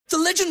The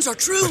legends are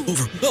true.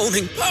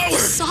 Overwhelming power!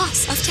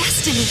 Sauce of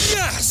destiny.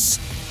 Yes!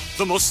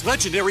 The most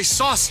legendary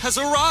sauce has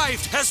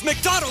arrived as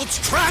McDonald's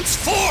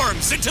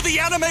transforms into the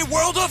anime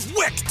world of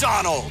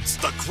WickDonald's.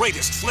 The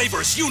greatest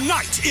flavors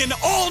unite in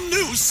all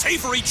new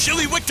savory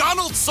chili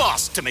McDonald's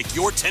sauce to make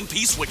your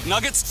 10-piece Wick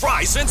Nuggets,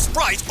 fries, and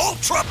Sprite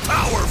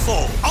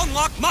ultra-powerful.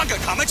 Unlock manga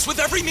comics with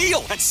every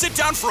meal and sit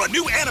down for a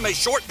new anime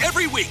short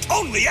every week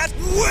only at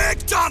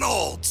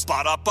WickDonald's.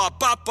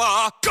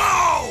 Ba-da-ba-ba-ba,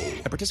 go!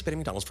 At participating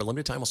McDonald's for a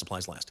limited time while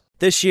supplies last.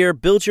 This year,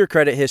 build your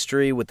credit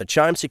history with the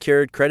Chime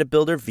Secured Credit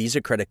Builder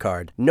Visa Credit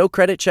Card. No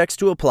credit checks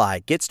to apply.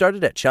 Get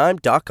started at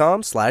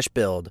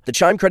chime.com/build. The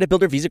Chime Credit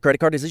Builder Visa Credit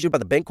Card is issued by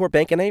the Bancorp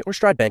Bank N.A. or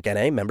Stride Bank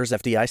N.A. members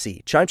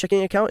FDIC. Chime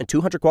checking account and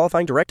 200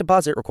 qualifying direct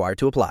deposit required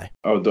to apply.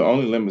 Oh, the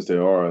only limits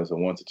there are is the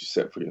ones that you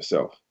set for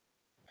yourself.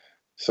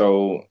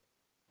 So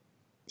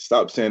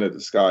stop saying that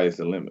the sky is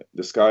the limit.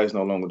 The sky is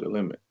no longer the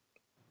limit.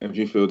 If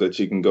you feel that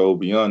you can go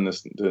beyond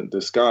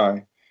the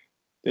sky,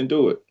 then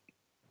do it.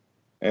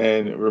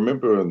 And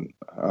remember,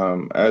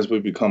 as we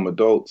become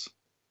adults,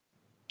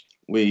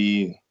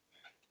 we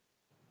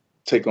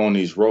take on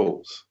these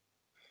roles.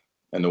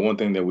 And the one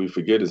thing that we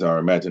forget is our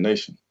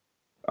imagination.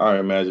 Our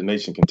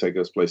imagination can take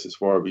us places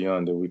far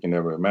beyond that we can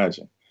ever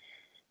imagine.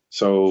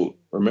 So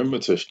remember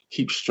to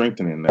keep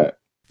strengthening that.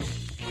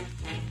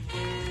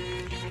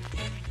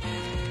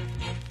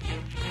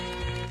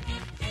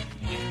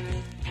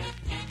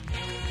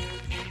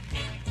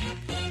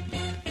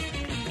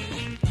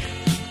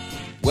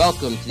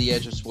 Welcome to the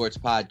Edge of Sports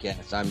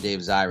podcast. I'm Dave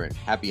Zirin.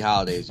 Happy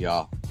holidays,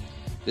 y'all.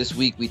 This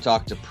week we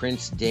talked to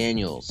Prince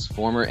Daniels,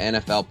 former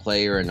NFL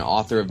player and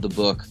author of the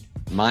book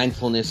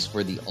Mindfulness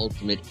for the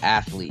Ultimate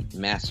Athlete,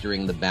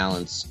 Mastering the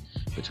Balance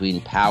Between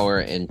Power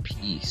and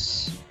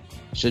Peace.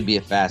 Should be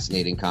a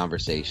fascinating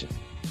conversation.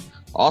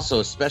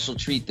 Also, a special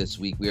treat this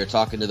week. We are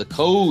talking to the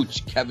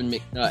coach, Kevin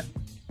McNutt,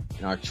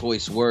 and our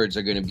choice words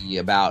are going to be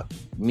about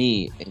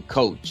me and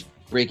Coach,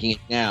 breaking it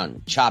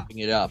down, chopping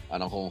it up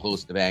on a whole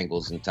host of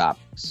angles and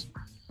topics.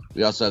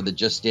 We also have the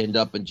Just Stand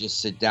Up and Just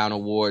Sit Down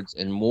awards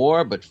and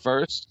more. But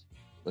first,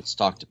 let's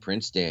talk to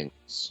Prince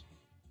Daniels.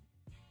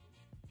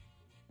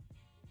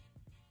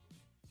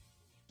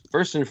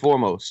 First and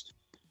foremost,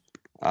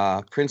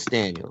 Prince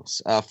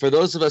Daniels. For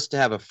those of us to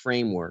have a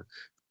framework,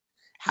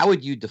 how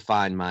would you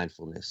define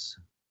mindfulness?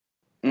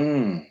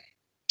 I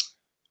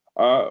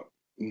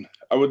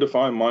would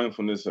define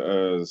mindfulness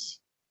as,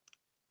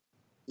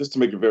 just to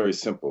make it very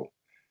simple,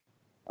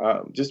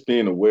 just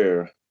being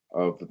aware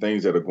of the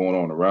things that are going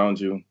on around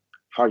you,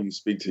 how you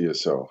speak to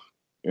yourself.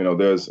 You know,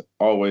 there's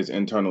always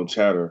internal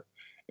chatter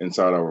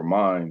inside our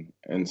mind.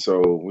 And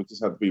so we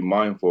just have to be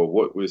mindful of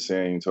what we're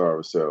saying to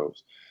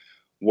ourselves,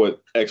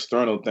 what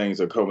external things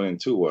are coming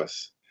into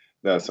us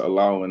that's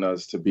allowing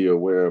us to be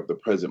aware of the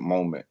present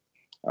moment,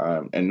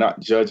 and not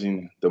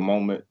judging the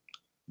moment,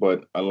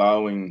 but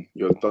allowing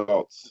your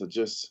thoughts to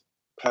just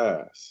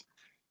pass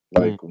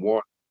like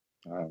water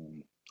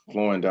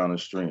flowing down a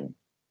stream.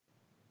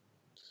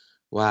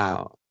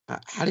 Wow.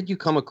 How did you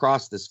come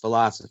across this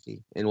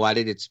philosophy, and why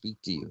did it speak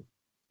to you?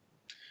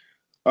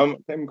 I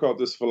came across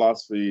this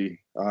philosophy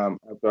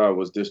after I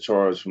was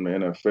discharged from the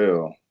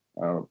NFL,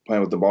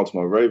 playing with the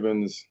Baltimore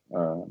Ravens.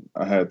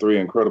 I had 3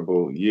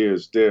 incredible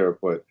years there,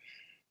 but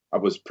I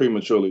was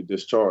prematurely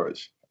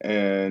discharged.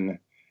 And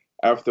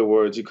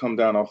afterwards, you come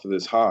down off of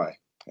this high,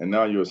 and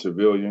now you're a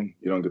civilian.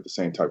 You don't get the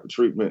same type of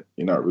treatment.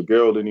 You're not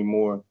regaled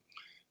anymore.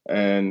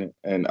 And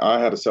I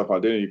had a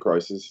self-identity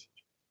crisis,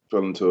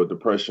 fell into a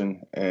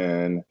depression,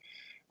 and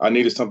I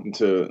needed something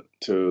to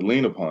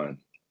lean upon.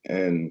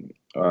 And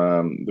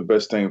the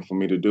best thing for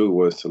me to do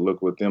was to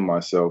look within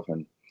myself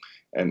and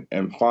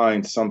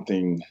find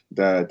something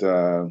that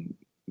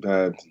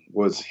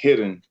was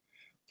hidden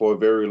for a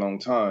very long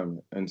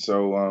time. And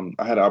so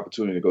I had an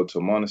opportunity to go to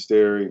a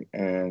monastery,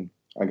 and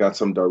I got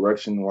some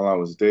direction while I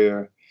was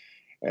there,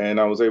 and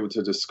I was able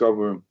to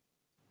discover,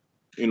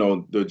 you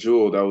know, the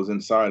jewel that was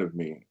inside of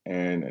me.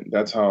 And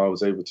that's how I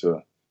was able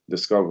to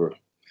discover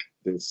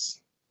this.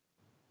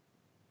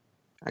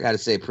 I got to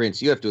say,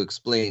 Prince, you have to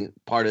explain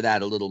part of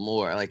that a little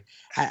more. Like,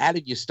 how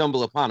did you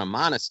stumble upon a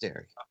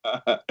monastery?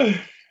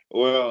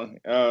 Well,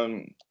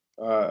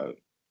 I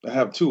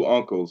have 2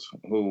 uncles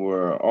who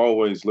were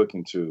always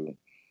looking to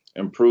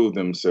improve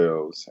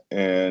themselves,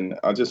 and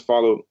I just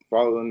followed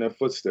in their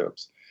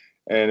footsteps.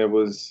 And it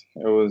was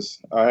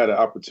I had an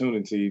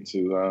opportunity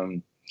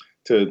to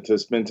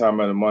spend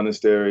time at a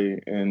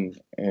monastery in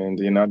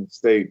the United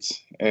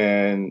States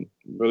and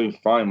really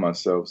find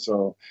myself.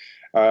 So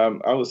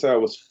I would say I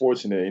was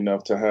fortunate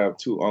enough to have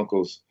 2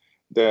 uncles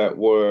that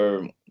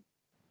were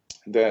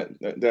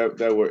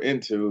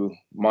into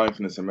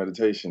mindfulness and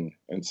meditation,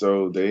 and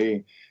so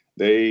they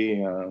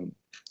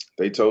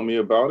told me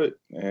about it,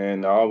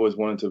 and I always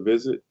wanted to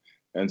visit,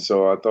 and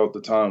so I thought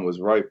the time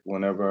was ripe.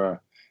 Whenever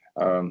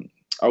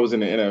I was in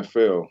the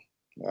NFL,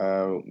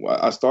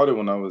 I started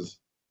when I was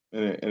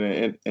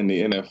in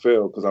the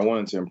NFL because I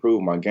wanted to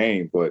improve my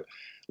game, but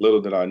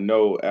little did I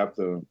know,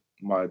 after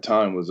my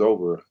time was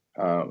over,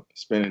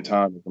 spending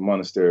time at the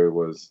monastery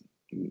was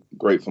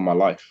great for my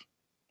life.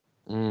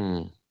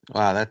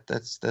 Wow,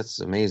 that's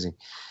amazing.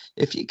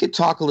 If you could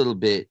talk a little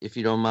bit, if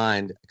you don't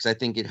mind, because I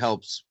think it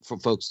helps for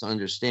folks to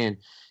understand.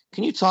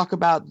 Can you talk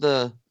about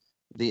the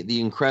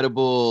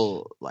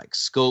incredible like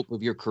scope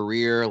of your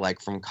career, like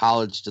from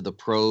college to the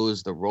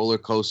pros, the roller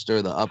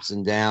coaster, the ups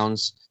and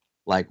downs,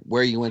 like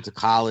where you went to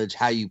college,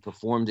 how you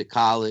performed at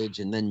college,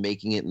 and then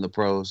making it in the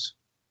pros?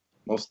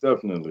 Most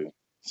definitely.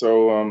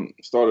 So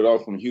started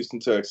off from Houston,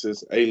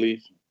 Texas,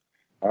 A-Leaf,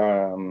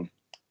 um,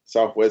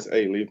 Southwest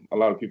A-Leaf. A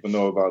lot of people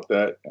know about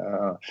that.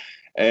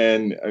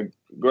 And I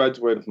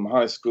graduated from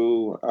high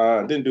school.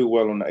 I didn't do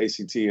well on the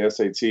ACT,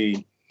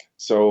 SAT,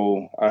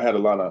 so I had a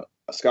lot of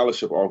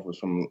scholarship offers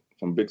from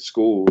big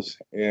schools.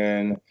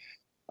 And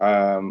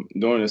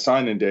during the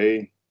signing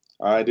day,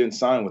 I didn't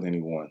sign with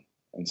anyone,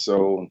 and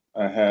so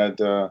I had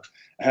to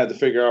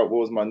figure out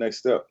what was my next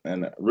step.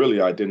 And really,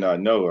 I did not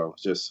know. I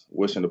was just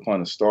wishing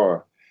upon a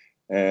star.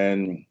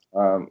 And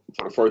for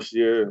the first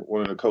year,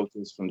 one of the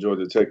coaches from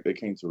Georgia Tech, they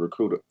came to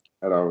recruit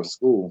at our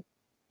school.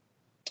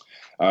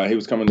 He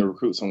was coming to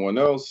recruit someone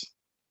else.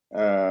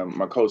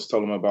 My coach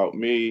told him about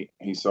me.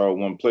 He saw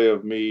one play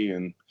of me,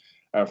 and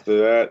after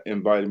that,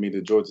 invited me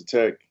to Georgia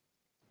Tech.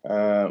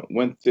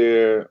 Went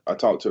there. I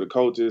talked to the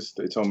coaches.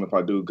 They told me if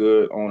I do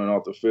good on and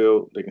off the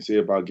field, they can see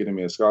about getting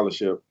me a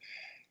scholarship.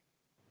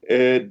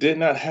 It did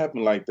not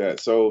happen like that.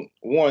 So,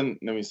 one,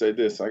 let me say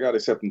this. I got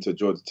accepted to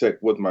Georgia Tech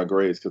with my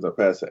grades because I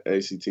passed the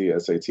ACT,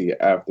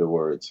 SAT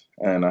afterwards.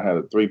 And I had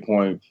a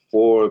 3.4,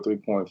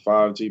 3.5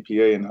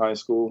 GPA in high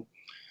school.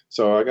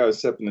 So I got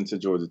accepted into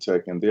Georgia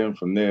Tech. And then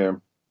from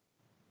there,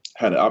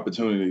 had an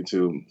opportunity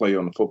to play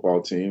on the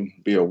football team,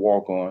 be a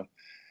walk-on.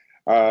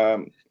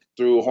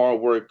 Through hard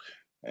work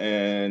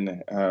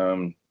and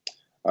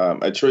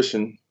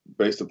attrition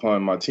based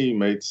upon my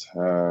teammates,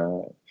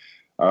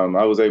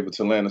 I was able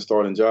to land a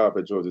starting job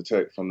at Georgia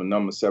Tech from the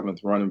number 7th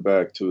running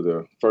back to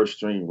the first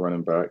string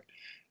running back.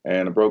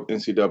 And I broke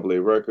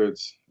NCAA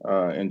records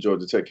in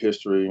Georgia Tech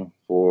history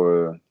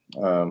for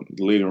the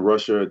leading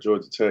rusher at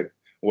Georgia Tech,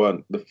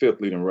 well, the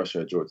 5th leading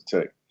rusher at Georgia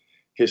Tech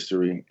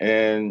history.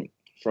 And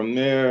from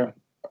there,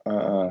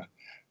 I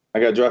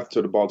got drafted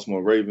to the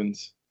Baltimore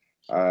Ravens,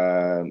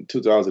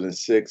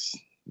 2006,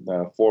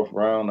 4th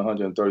round,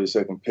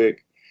 132nd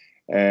pick.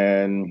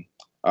 And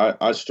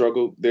I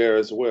struggled there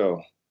as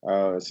well.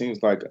 It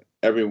seems like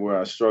everywhere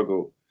I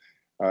struggled,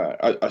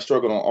 I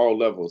struggled on all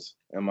levels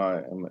in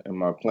my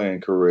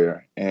playing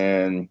career,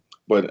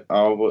 but I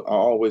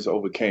always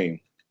overcame,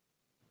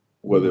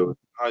 whether it was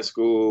in high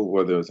school,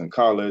 whether it was in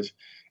college,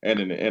 and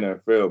in the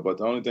NFL. But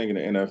the only thing in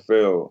the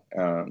NFL,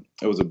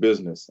 it was a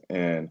business,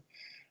 and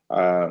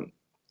I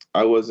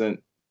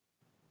wasn't.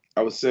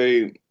 I would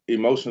say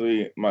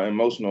emotionally, my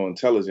emotional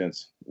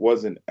intelligence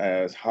wasn't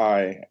as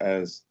high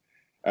as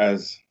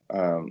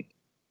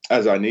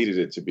I needed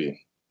it to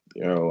be.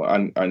 You know,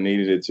 I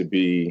needed it to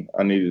be.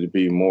 I needed to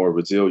be more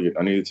resilient.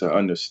 I needed to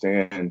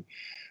understand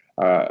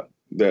that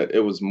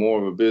it was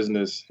more of a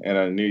business, and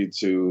I needed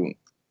to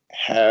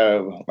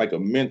have like a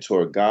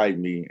mentor guide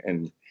me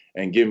and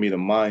give me the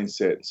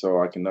mindset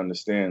so I can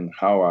understand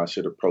how I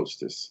should approach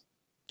this.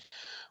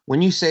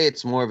 When you say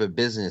it's more of a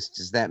business,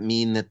 does that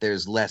mean that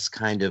there's less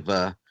kind of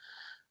a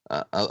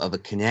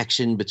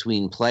connection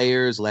between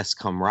players, less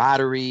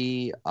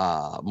camaraderie,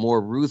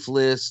 more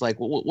ruthless? Like,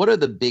 what are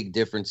the big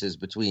differences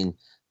between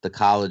the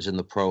college and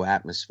the pro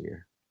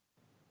atmosphere?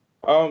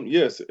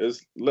 Yes,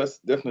 it's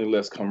definitely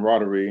less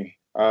camaraderie.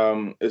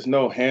 It's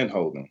no hand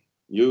holding.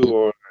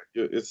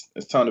 It's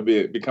time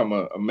to become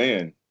a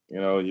man. You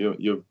know,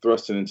 you're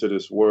thrusted into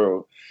this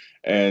world,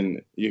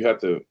 and you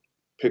have to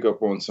pick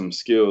up on some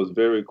skills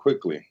very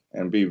quickly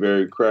and be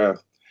very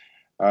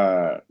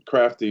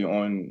crafty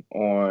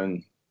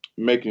on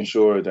making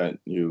sure that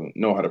you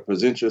know how to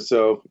present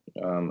yourself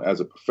as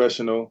a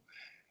professional.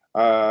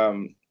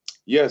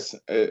 Yes,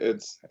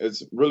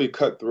 it's really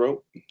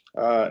cutthroat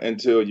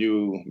until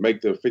you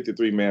make the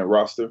 53-man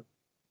roster.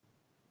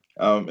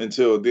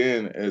 Until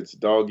then, it's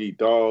dog eat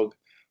dog.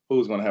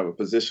 Who's going to have a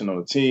position on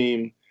the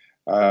team?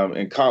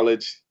 In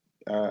college,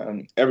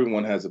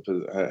 everyone has a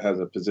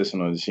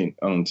position on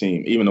the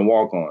team, even the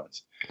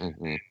walk-ons.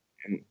 Mm-hmm.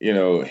 And, you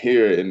know,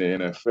 here in the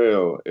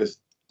NFL, it's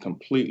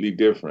completely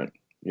different.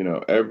 You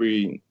know,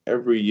 every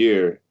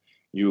year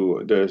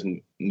there's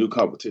new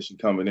competition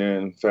coming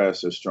in,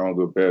 faster,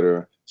 stronger,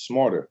 better,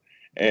 smarter,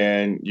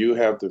 and you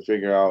have to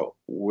figure out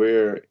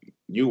where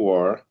you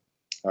are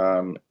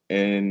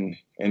in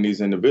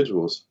these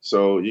individuals.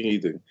 So you can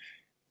either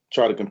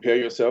try to compare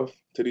yourself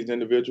to these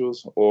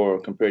individuals or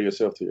compare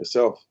yourself to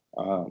yourself,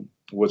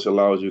 which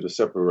allows you to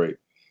separate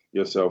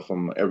yourself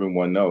from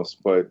everyone else.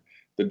 But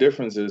the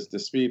difference is the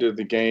speed of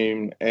the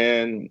game,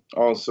 and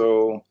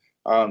also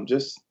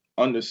just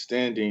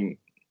understanding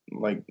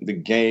like the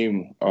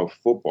game of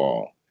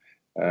football.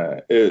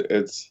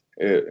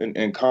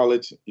 In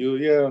college,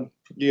 you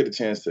get a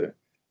chance to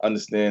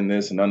understand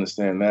this and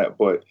understand that,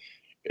 but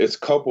it's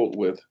coupled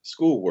with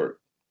schoolwork.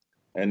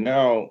 And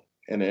now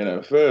in the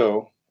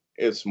NFL,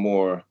 it's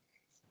more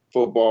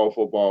football,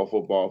 football,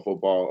 football,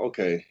 football.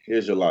 Okay,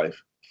 here's your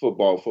life.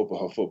 Football,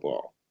 football,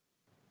 football.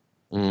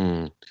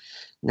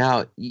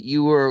 Now,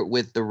 you were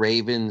with the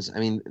Ravens. I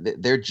mean,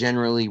 they're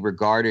generally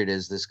regarded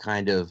as this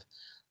kind of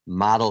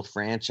model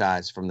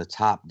franchise from the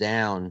top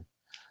down.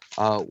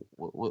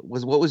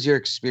 What was your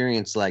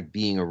experience like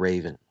being a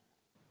Raven?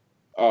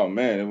 Oh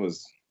man, it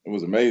was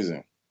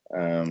amazing.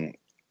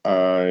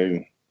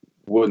 I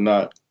would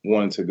not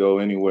want to go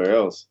anywhere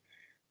else.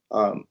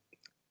 Um,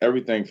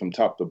 Everything from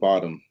top to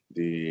bottom.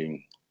 The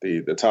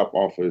top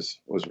office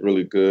was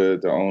really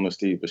good. The owner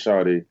Steve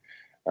Bisciotti,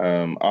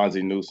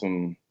 Ozzie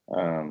Newsome,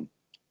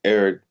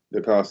 Eric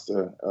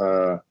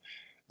DeCosta,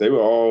 they were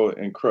all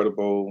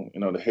incredible. You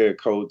know, the head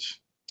coach,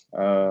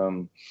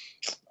 um,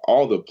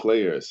 all the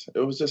players. It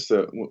was just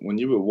when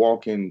you would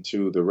walk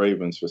into the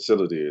Ravens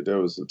facility, there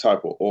was a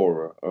type of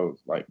aura of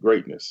like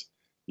greatness.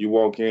 You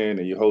walk in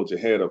and you hold your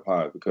head up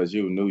high because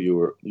you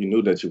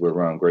knew that you were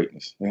around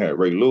greatness. You had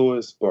Ray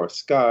Lewis, Bart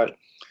Scott,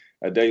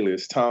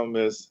 Adalius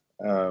Thomas,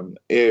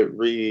 Ed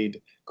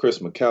Reed, Chris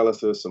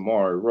McAllister,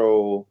 Samari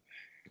Rolle,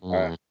 uh,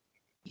 Mm.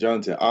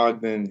 Jonathan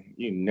Ogden,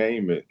 you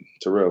name it,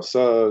 Terrell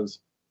Suggs.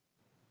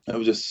 There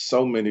was just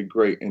so many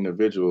great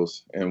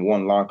individuals in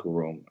one locker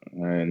room,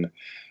 and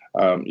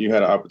you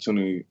had an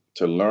opportunity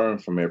to learn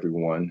from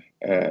everyone,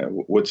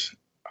 which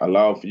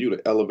allowed for you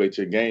to elevate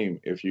your game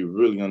if you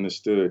really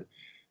understood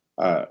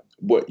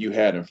what you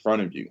had in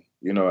front of you.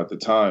 You know, at the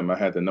time, I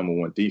had the number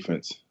one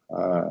defense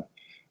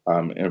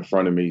in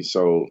front of me,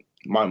 so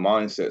my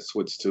mindset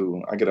switched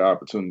to I get an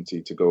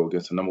opportunity to go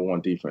against the number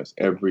one defense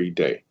every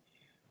day.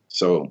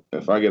 So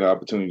if I get an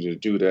opportunity to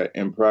do that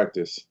in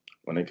practice,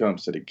 when it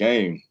comes to the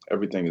game,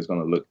 everything is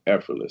going to look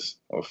effortless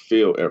or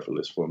feel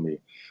effortless for me.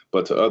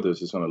 But to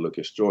others, it's going to look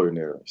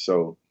extraordinary.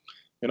 So,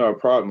 you know, I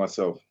pride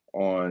myself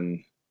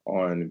on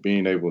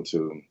being able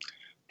to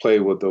play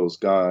with those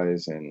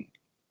guys and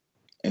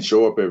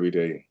show up every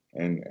day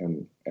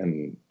and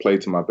play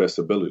to my best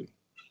ability.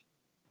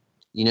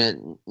 You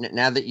know,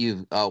 now that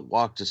you've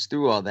walked us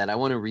through all that, I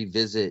want to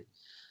revisit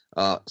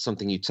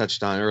something you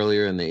touched on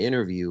earlier in the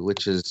interview,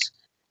 which is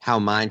how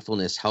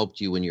mindfulness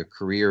helped you when your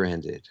career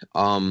ended.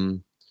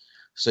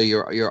 So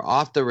you're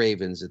off the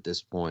Ravens at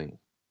this point,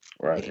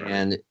 Right.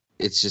 and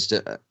it's just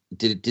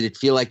did it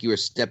feel like you were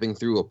stepping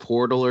through a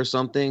portal or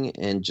something,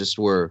 and just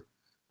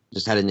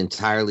had an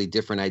entirely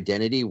different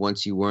identity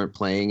once you weren't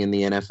playing in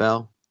the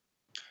NFL?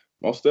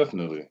 Most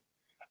definitely.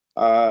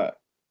 Uh,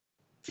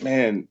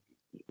 Man,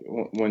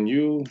 when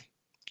you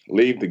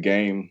leave the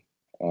game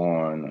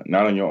on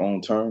not on your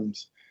own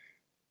terms,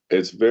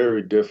 it's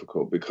very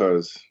difficult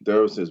because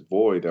there was this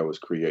void that was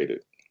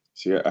created.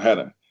 See, I had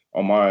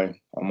on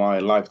my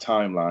life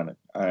timeline,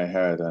 I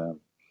had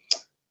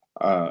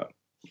uh,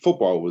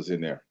 football was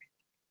in there,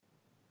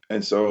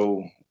 and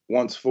so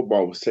once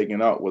football was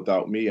taken out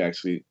without me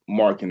actually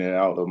marking it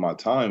out of my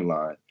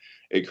timeline,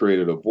 it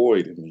created a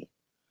void in me,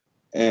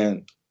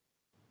 and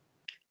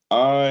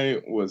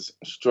I was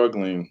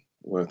struggling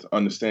with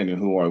understanding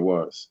who I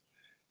was,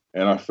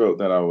 and I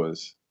felt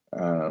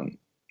um,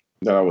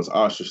 that I was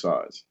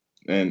ostracized,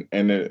 and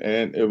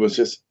it was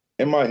just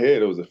in my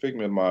head. It was a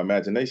figment of my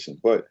imagination,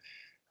 but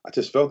I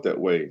just felt that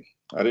way.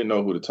 I didn't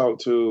know who to talk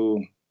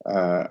to.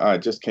 I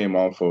just came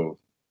off of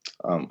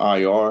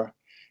IR,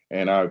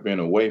 and I've been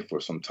away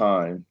for some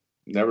time.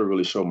 Never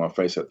really showed my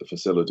face at the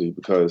facility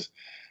because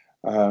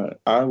I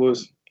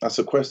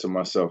sequestered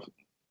myself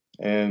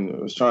and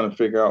was trying to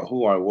figure out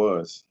who I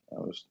was. I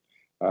was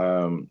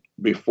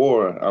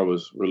before I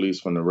was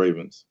released from the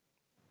Ravens,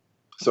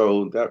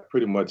 so that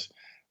pretty much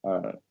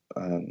uh,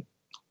 um,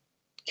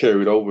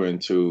 carried over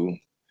into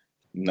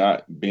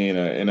not being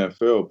an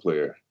NFL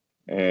player,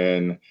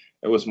 and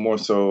it was more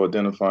so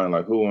identifying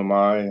like who am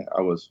I.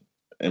 I was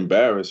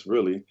embarrassed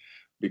really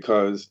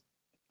because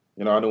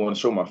I didn't want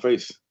to show my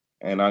face,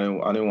 and I didn't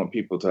want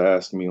people to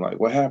ask me like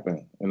what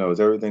happened. Is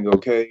everything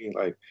okay?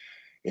 Like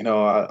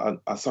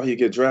I saw you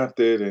get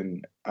drafted,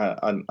 and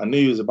I knew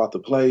you was about to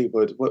play,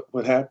 but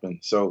what happened?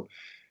 So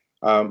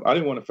I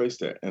didn't want to face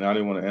that, and I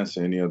didn't want to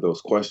answer any of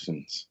those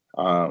questions.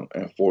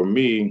 And for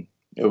me,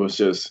 it was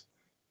just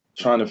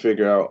trying to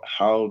figure out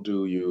how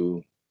do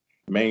you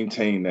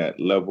maintain that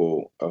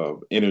level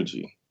of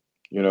energy.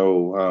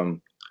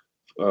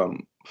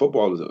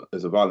 Football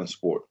is a violent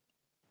sport,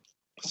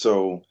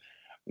 so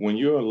when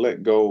you're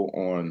let go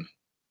on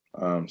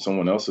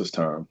someone else's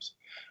terms,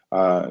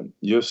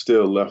 you're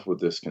still left with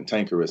this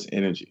cantankerous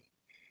energy,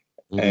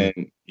 Mhm.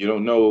 and you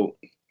don't know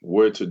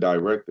where to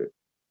direct it.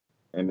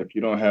 And if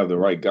you don't have the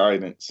right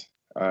guidance,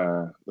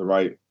 the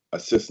right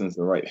assistance,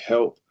 the right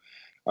help,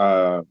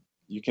 uh,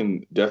 you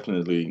can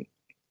definitely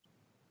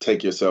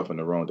take yourself in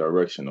the wrong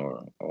direction,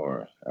 or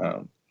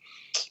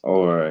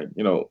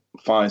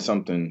find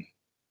something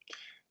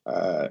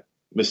uh,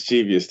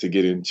 mischievous to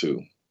get into,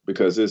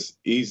 because it's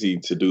easy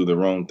to do the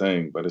wrong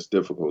thing, but it's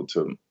difficult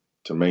to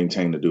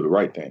maintain to do the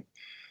right thing.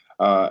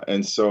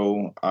 And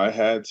so I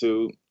had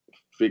to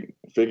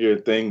figure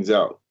things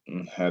out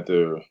and had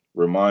to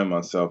remind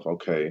myself,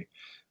 okay,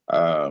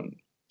 um,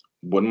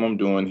 what am I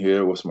doing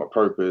here? What's my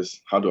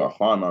purpose? How do I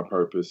find my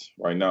purpose?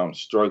 Right now, I'm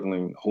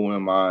struggling. Who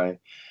am I?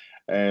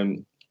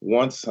 And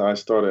once I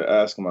started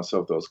asking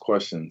myself those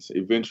questions,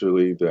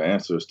 eventually the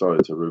answer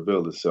started to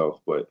reveal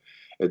itself. But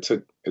it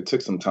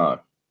took some time.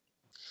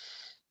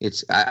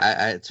 It's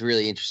it's a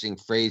really interesting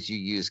phrase you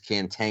use,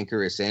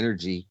 cantankerous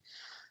energy.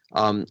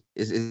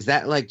 Is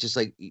that like just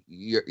like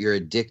you're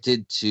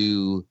addicted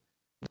to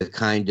the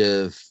kind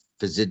of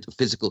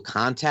physical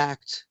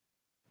contact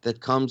that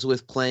comes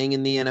with playing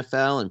in the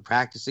NFL and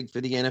practicing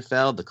for the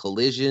NFL, the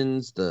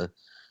collisions, the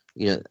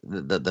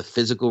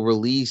physical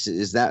release?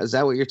 Is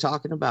that what you're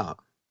talking about?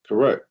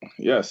 Correct.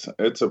 Yes.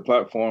 It's a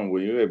platform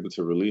where you're able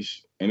to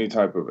release any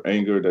type of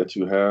anger that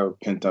you have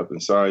pent up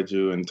inside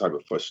you, any type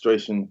of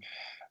frustration,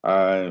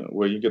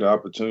 where you get an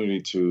opportunity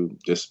to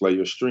display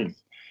your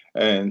strength.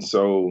 And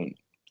so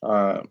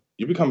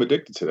you become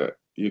addicted to that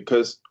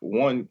because,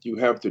 one, you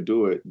have to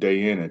do it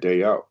day in and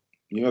day out.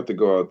 You have to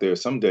go out there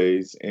some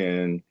days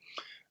and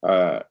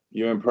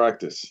you're in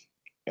practice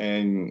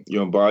and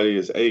your body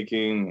is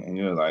aching and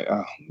you're like,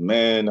 oh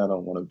man, I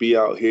don't want to be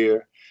out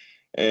here.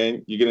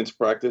 And you get into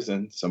practice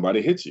and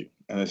somebody hits you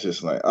and it's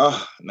just like,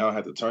 now I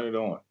have to turn it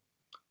on.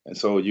 And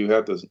so you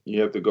have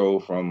to go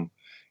from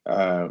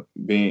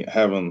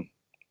having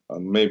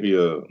maybe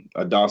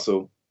a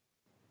docile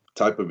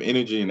type of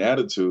energy and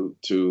attitude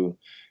to,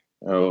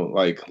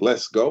 like,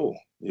 let's go.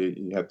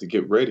 You have to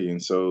get ready.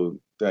 And so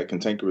that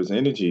cantankerous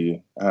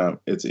energy,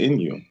 it's in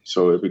you.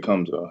 So it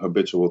becomes a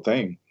habitual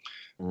thing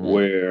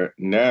where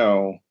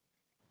now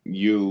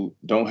you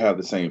don't have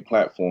the same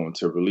platform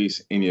to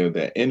release any of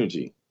that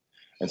energy.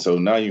 And so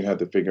now you have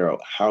to figure out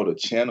how to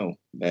channel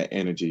that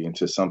energy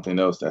into something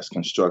else that's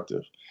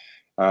constructive.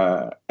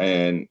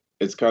 And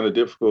it's kind of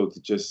difficult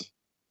to just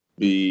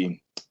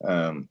be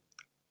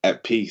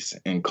at peace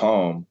and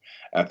calm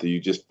after you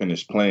just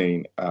finished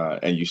playing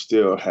and you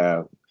still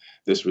have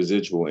this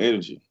residual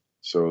energy.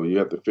 So you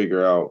have to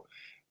figure out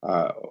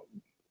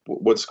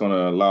what's going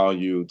to allow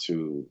you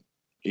to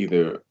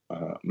either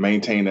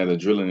maintain that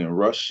adrenaline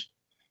rush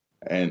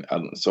and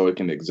so it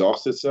can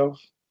exhaust itself,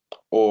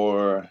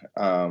 or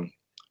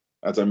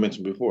as I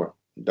mentioned before,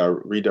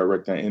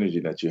 redirect that energy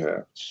that you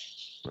have.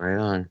 Right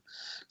on.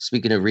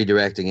 Speaking of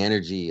redirecting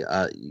energy,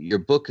 your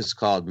book is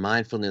called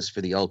Mindfulness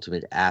for the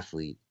Ultimate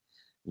Athlete,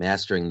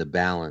 Mastering the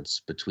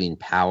Balance Between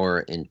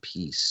Power and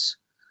Peace.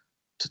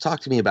 To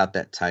talk to me about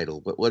that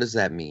title, what does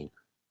that mean?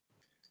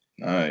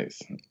 Nice.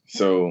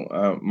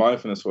 So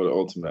mindfulness for the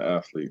ultimate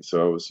athlete.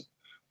 So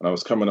when I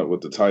was coming up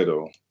with the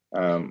title,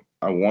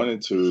 I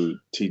wanted to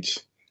teach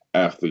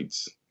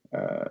athletes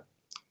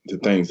the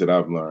things that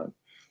I've learned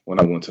when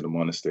I went to the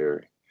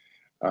monastery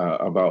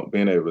about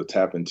being able to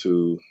tap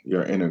into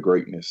your inner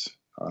greatness,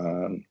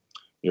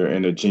 your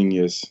inner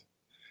genius.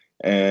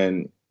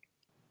 And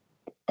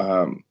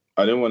I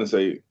didn't want to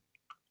say,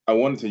 I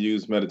wanted to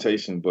use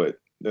meditation, but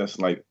that's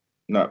like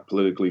not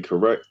politically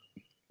correct,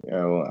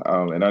 and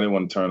I didn't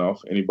want to turn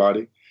off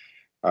anybody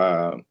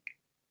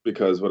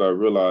because what I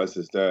realized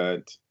is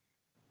that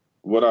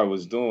what I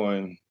was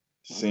doing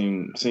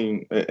seemed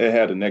it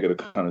had a negative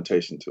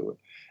connotation to it,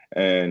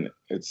 and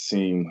it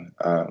seemed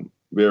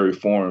very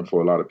foreign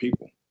for a lot of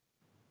people.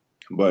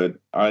 But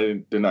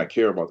I did not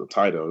care about the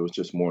title. It was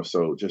just more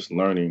so just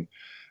learning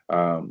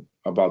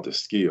about the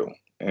skill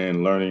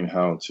and learning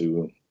how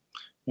to,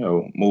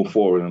 move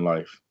forward in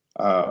life.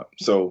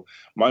 So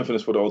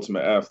mindfulness for the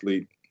ultimate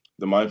athlete,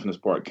 the mindfulness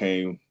part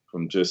came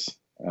from just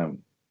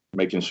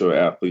making sure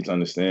athletes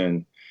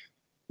understand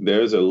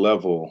there's a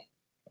level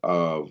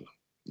of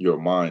your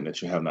mind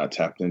that you have not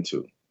tapped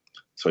into.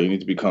 So you need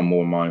to become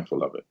more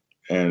mindful of it.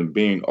 And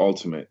being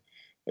ultimate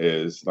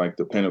is like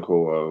the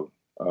pinnacle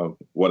of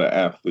what an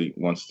athlete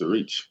wants to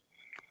reach.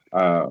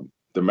 The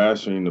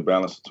mastering the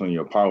balance between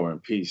your power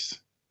and peace.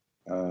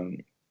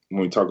 When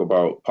we talk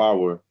about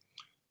power,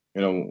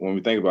 when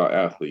we think about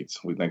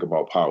athletes, we think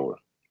about power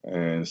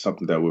and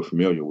something that we're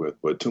familiar with,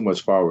 but too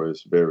much power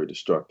is very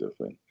destructive.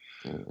 And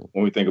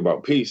when we think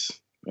about peace,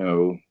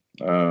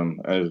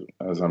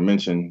 as I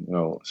mentioned,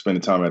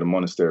 spending time at a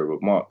monastery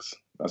with monks,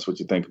 that's what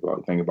you think about.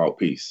 You think about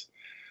peace.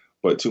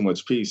 But too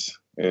much peace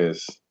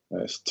is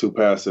too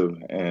passive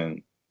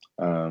and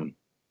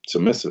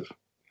submissive.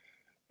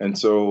 And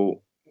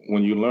so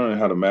when you learn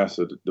how to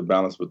master the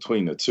balance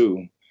between the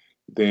two,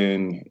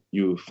 then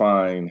you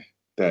find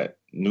that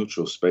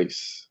neutral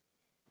space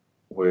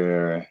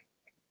where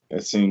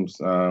it seems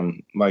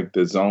like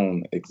the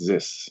zone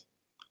exists,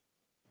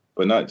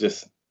 but not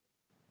just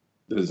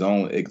the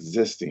zone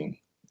existing.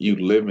 You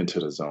live into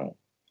the zone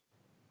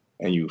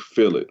and you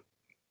feel it,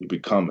 you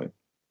become it.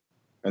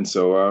 And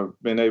so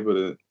I've been able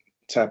to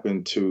tap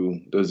into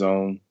the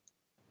zone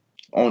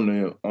on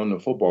the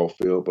football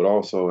field, but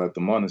also at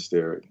the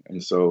monastery.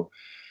 And so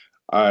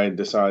I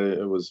decided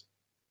it was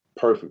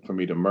perfect for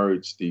me to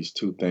merge these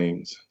two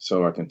things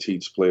so I can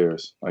teach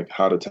players like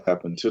how to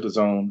tap into the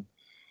zone,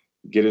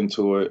 get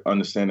into it,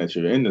 understand that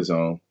you're in the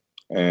zone,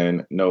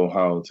 and know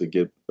how to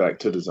get back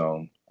to the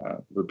zone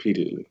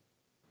repeatedly.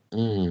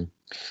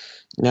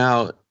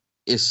 Now,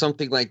 is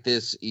something like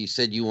this, you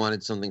said you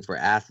wanted something for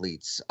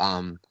athletes.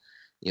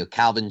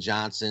 Calvin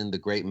Johnson, the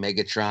great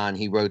Megatron,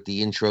 he wrote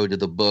the intro to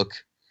the book.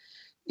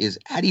 is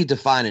how do you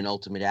define an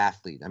ultimate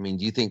athlete? I mean,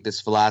 do you think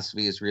this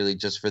philosophy is really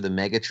just for the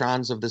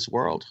Megatrons of this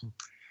world?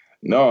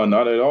 No,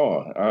 not at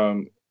all.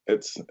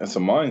 It's a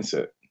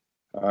mindset.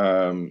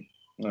 Um,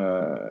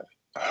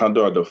 how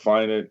do I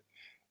define it?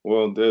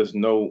 Well, there's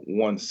no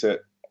one set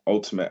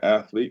ultimate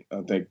athlete.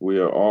 I think we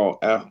are all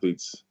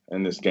athletes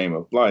in this game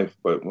of life,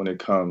 but when it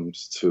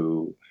comes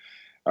to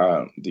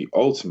the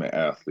ultimate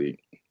athlete,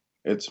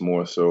 it's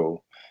more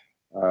so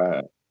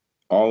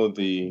all of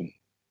the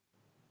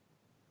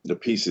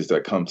pieces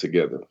that come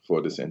together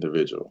for this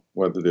individual,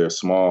 whether they're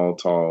small,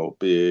 tall,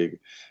 big,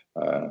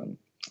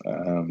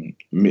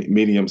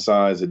 medium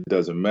size, it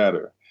doesn't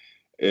matter.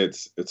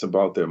 It's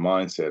about their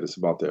mindset. It's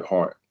about their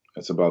heart.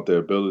 It's about their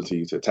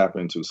ability to tap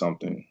into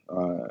something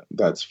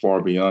that's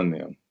far beyond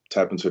them,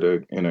 tap into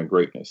their inner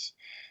greatness.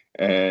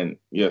 And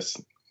yes,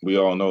 we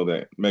all know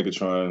that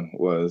Megatron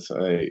was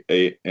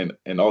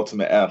an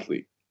ultimate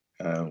athlete.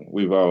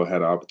 We've all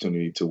had an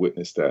opportunity to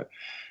witness that.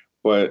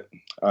 But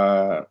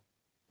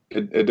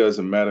it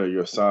doesn't matter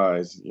your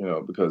size,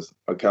 because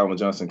a Calvin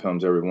Johnson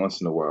comes every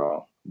once in a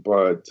while.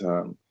 But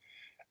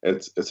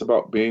it's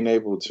about being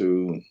able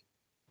to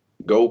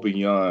go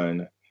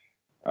beyond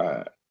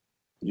the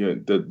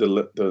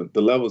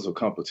levels of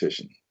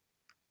competition.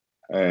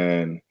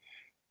 And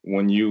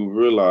when you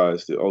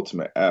realize the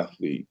ultimate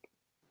athlete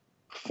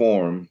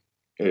form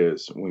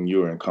is when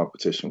you're in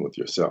competition with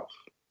yourself,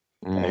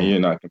 and you're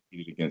not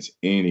competing against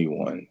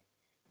anyone.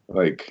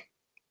 Like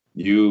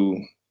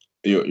you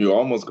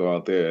almost go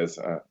out there as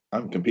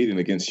I'm competing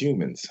against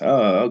humans.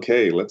 Oh,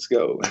 okay, let's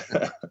go.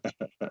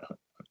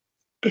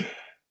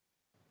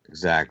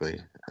 Exactly.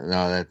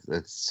 No,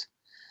 that's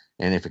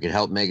and if it could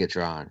help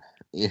Megatron,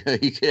 you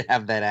could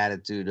have that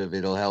attitude of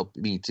it'll help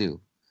me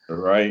too.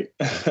 Right.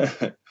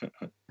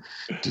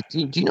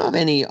 Do you know of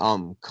any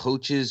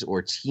coaches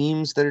or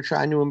teams that are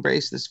trying to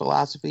embrace this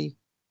philosophy,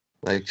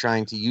 like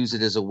trying to use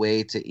it as a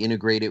way to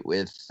integrate it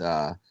with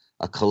a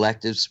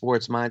collective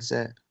sports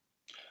mindset?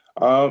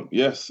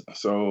 Yes.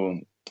 So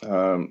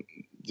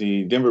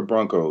the Denver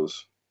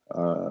Broncos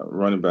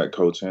running back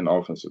coach and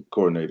offensive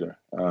coordinator,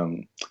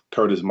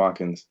 Curtis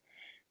Mockins,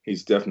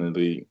 he's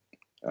definitely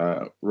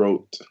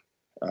wrote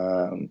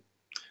a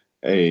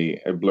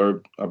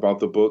blurb about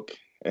the book,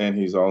 and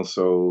he's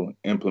also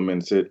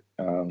implemented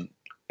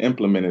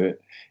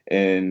it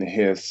in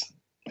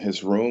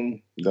his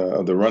room,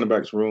 the running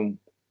back's room,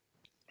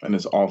 and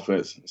his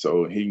office.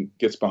 So he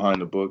gets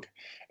behind the book,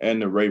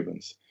 and the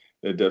Ravens,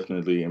 they're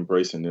definitely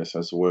embracing this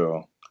as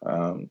well.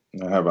 I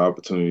have an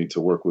opportunity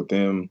to work with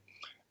them,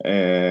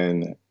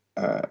 and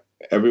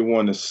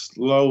everyone is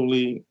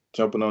slowly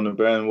jumping on the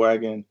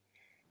bandwagon,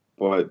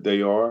 but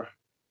they are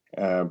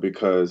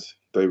because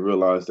they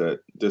realize that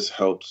this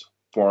helps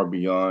far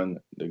beyond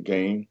the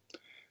game.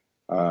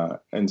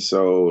 And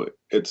so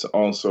it's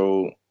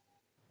also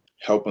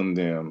helping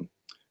them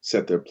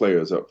set their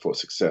players up for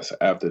success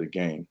after the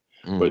game.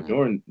 Mm-hmm. But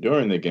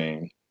during the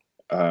game,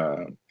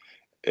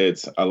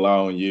 it's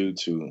allowing you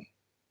to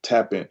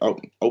tap in,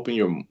 open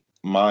your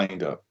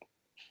mind up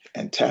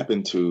and tap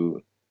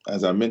into,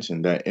 as I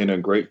mentioned, that inner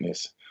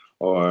greatness,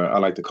 or I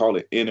like to call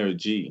it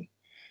energy.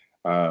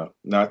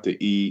 Not the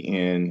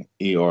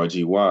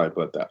ENERGY,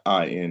 but the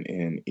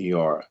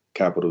INNER,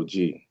 capital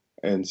G.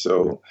 And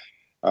so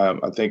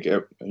I think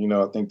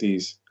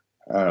these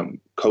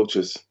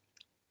coaches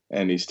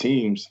and these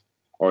teams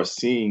are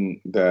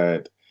seeing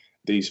that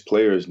these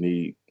players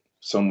need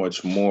so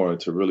much more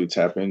to really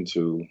tap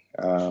into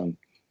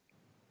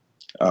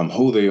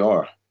who they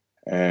are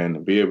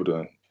and be able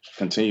to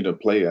continue to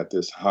play at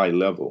this high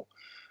level.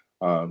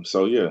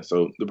 So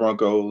the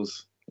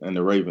Broncos and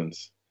the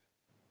Ravens.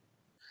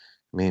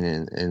 I mean,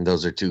 and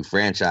those are two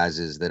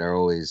franchises that are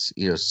always,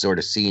 sort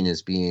of seen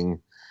as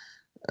being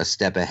a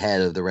step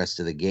ahead of the rest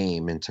of the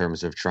game in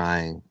terms of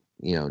trying,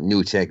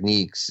 new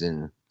techniques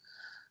and,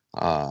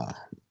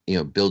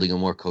 building a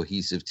more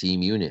cohesive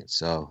team unit.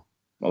 So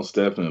most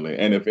definitely.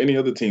 And if any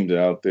other teams are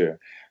out there,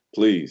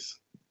 please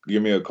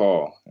give me a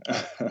call.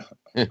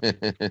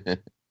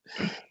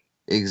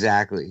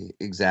 Exactly.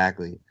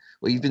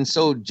 Well, you've been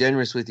so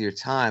generous with your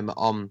time.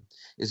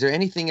 Is there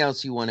anything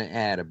else you want to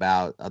add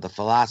about the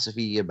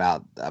philosophy,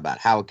 about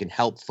how it can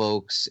help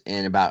folks,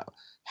 and about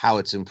how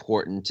it's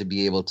important to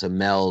be able to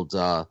meld,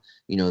 the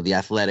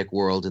athletic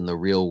world and the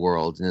real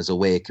world, and as a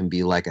way it can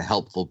be like a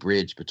helpful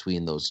bridge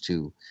between those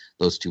two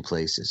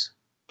places?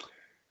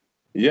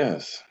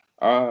 Yes.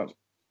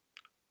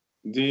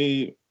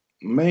 The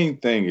main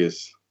thing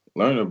is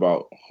learn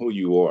about who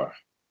you are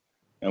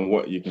and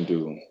what you can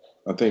do.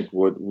 I think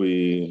when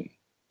we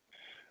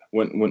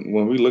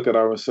look at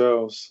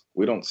ourselves,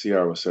 we don't see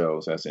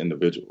ourselves as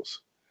individuals.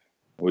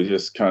 We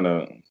just kind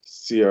of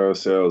see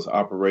ourselves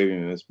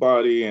operating in this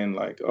body and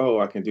like,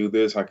 oh, I can do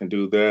this, I can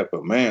do that.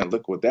 But man,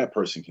 look what that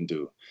person can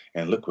do.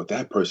 And look what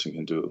that person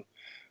can do.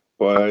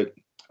 But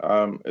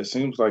it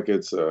seems like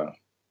it's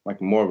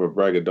like more of a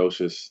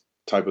braggadocious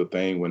type of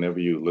thing whenever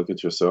you look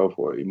at yourself,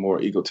 or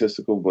more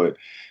egotistical, but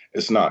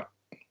it's not.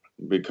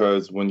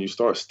 Because when you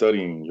start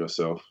studying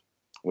yourself,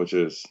 which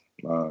is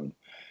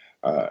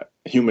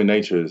human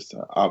nature is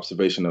the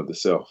observation of the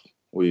self.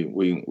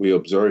 We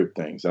observe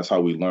things. That's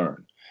how we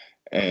learn.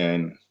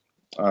 And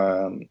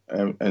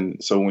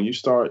so when you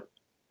start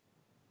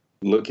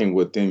looking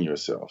within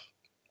yourself,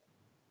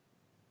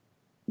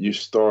 you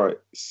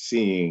start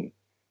seeing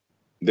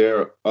there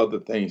are other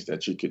things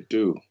that you could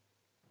do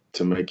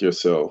to make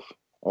yourself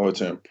or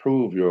to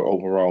improve your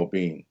overall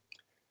being.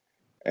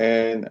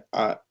 And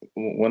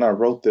when I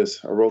wrote this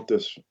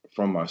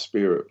from my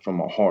spirit, from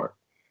my heart,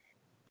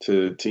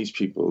 to teach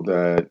people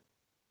that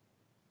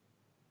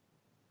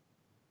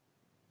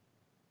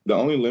the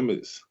only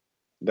limits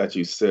that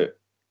you set,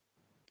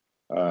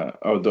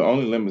 or the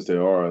only limits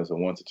there are, is the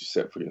ones that you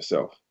set for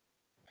yourself.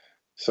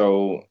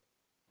 So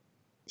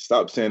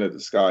stop saying that the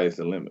sky is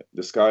the limit.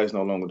 The sky is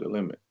no longer the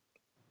limit.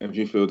 If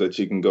you feel that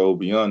you can go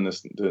beyond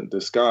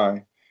the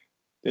sky,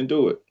 then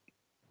do it.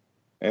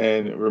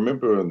 And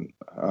remember,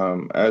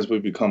 as we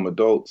become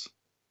adults,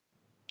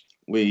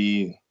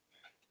 we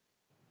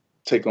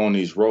take on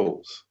these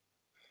roles.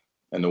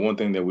 And the one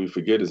thing that we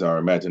forget is our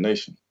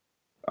imagination.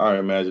 Our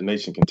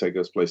imagination can take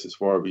us places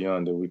far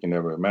beyond that we can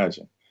ever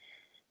imagine.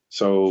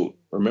 So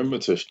remember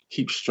to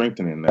keep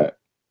strengthening that,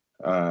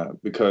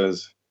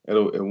 because it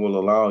will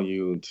allow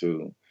you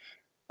to,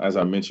 as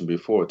I mentioned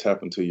before,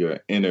 tap into your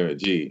inner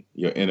G,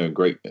 your inner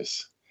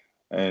greatness.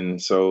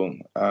 And so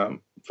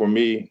for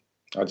me,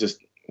 I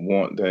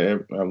want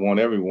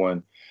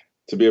everyone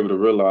to be able to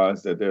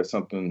realize that there's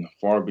something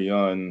far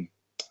beyond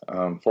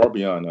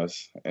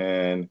us,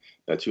 and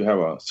that you have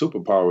a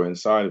superpower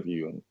inside of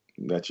you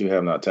that you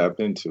have not tapped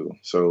into.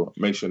 So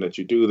make sure that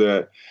you do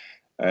that,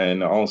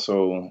 and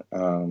also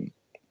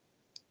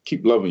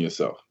keep loving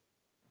yourself,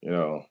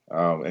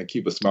 and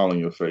keep a smile on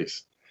your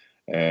face.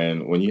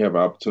 And when you have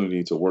an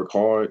opportunity to work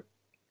hard,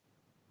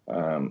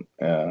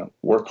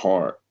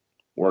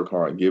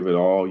 give it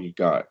all you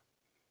got,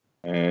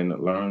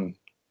 and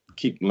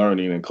keep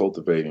learning and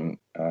cultivating,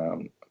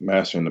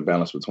 mastering the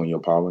balance between your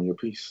power and your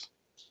peace.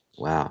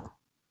 Wow.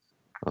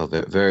 Well,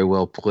 very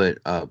well put.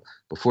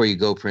 Before you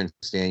go, Prince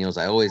Daniels,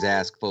 I always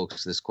ask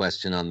folks this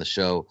question on the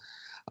show,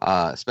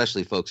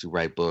 especially folks who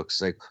write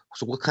books, like,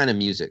 so what kind of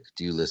music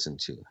do you listen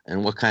to?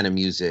 And what kind of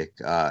music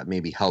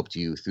maybe helped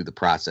you through the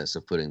process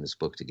of putting this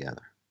book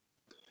together?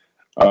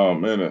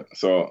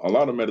 So a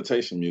lot of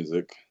meditation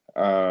music,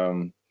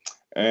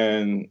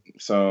 and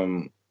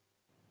some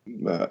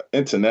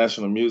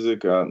international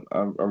music. I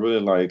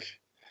really like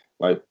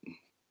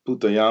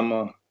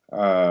Putayama,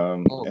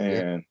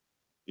 and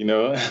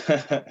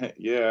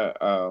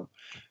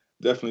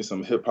definitely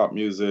some hip hop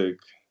music,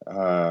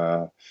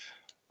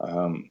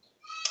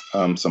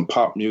 some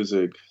pop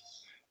music.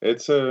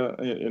 It's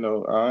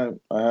I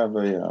have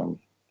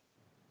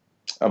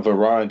a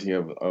variety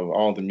of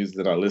all the music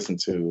that I listen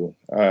to.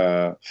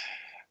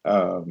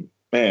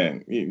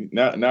 Man,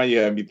 now you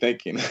have me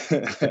thinking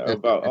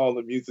about all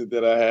the music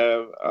that I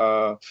have.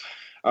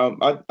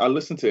 I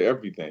listen to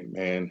everything,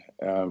 man.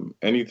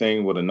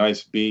 Anything with a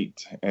nice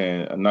beat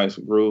and a nice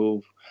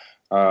groove,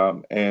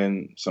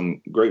 and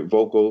some great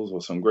vocals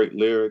or some great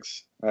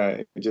lyrics.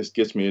 It just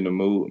gets me in the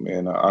mood,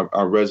 man. I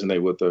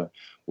resonate with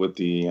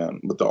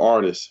the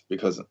artist,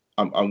 because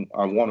I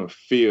want to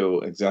feel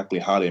exactly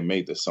how they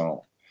made the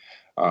song.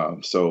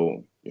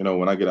 So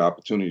when I get an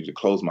opportunity to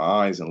close my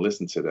eyes and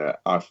listen to that,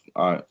 I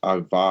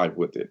vibe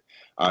with it.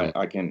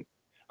 I can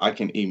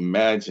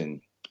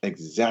imagine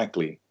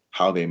exactly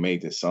how they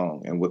made this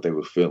song and what they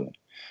were feeling.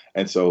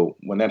 And so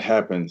when that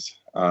happens,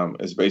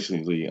 it's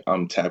basically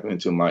I'm tapping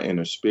into my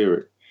inner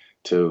spirit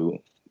to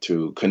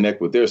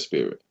connect with their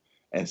spirit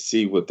and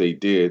see what they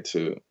did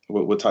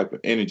what type of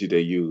energy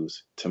they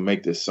use to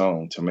make this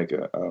song, to make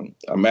a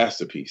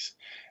masterpiece.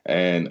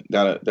 And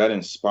that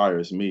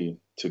inspires me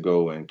to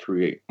go and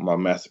create my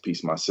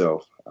masterpiece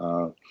myself.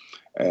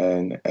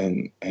 And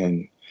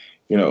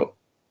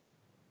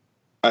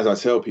as I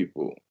tell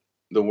people,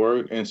 the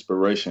word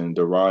inspiration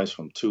derives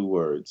from two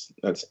words.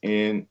 That's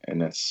in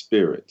and that's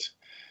spirit.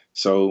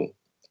 So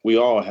we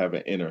all have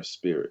an inner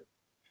spirit.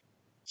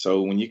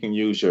 So when you can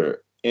use your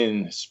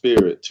in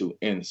spirit to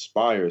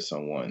inspire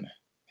someone,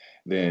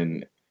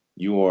 then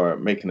you are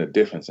making a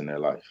difference in their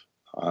life.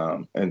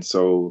 And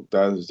so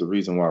that is the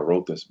reason why I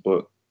wrote this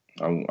book.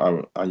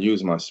 I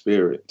use my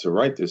spirit to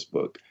write this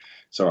book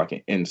so I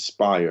can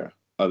inspire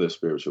other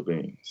spiritual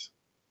beings.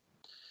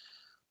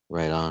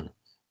 Right on.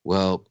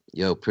 Well,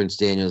 Prince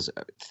Daniels,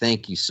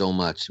 thank you so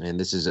much, man.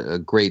 This is a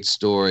great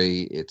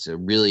story. It's a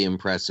really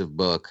impressive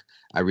book.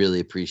 I really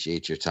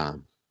appreciate your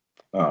time.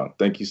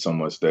 Thank you so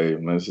much, Dave.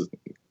 Man, this is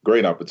a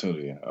great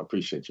opportunity. I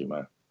appreciate you,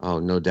 man. Oh,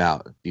 no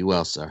doubt. Be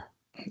well, sir.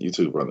 You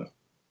too, brother.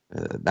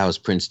 That was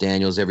Prince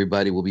Daniels,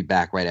 everybody. We'll be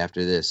back right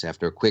after this,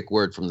 after a quick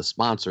word from the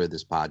sponsor of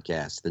this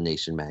podcast, The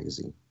Nation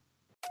Magazine.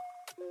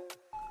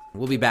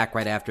 We'll be back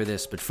right after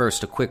this, but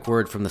first, a quick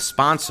word from the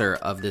sponsor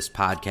of this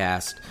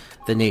podcast,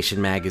 The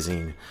Nation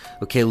Magazine.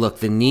 Okay, look,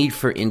 the need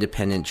for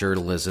independent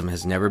journalism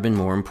has never been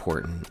more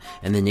important,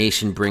 and The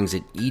Nation brings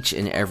it each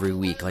and every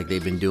week like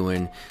they've been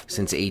doing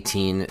since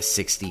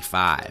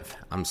 1865.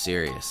 I'm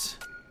serious.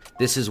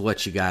 This is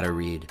what you gotta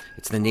read.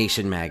 It's The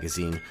Nation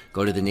magazine.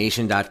 Go to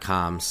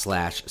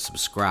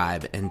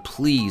thenation.com/subscribe, and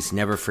please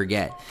never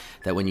forget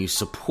that when you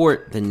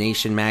support The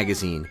Nation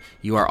magazine,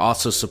 you are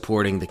also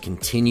supporting the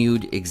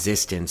continued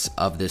existence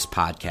of this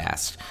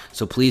podcast.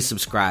 So please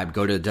subscribe.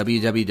 Go to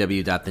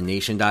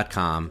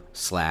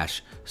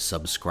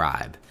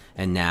www.thenation.com/subscribe.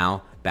 And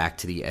now, back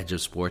to the Edge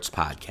of Sports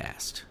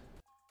podcast.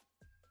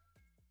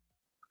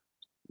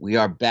 We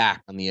are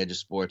back on the Edge of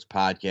Sports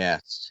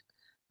podcast.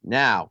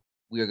 Now,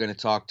 we are going to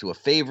talk to a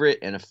favorite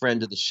and a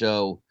friend of the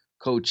show,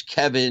 Coach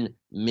Kevin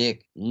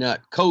McNutt.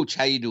 Coach,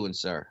 how you doing,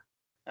 sir?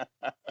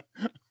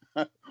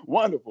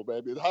 Wonderful,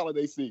 baby. It's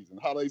holiday season,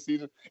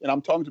 and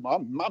I'm talking to my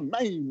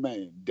main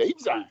man, Dave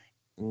Zion.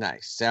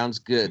 Nice. Sounds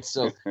good.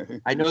 So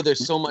I know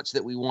there's so much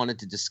that we wanted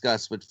to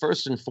discuss, but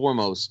first and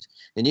foremost,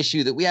 an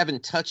issue that we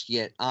haven't touched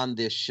yet on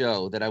this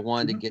show that I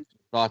wanted to get your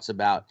thoughts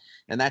about,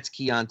 and that's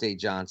Keontae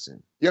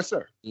Johnson. Yes,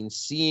 sir. In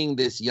seeing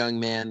this young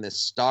man, this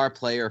star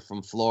player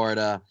from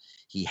Florida,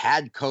 he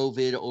had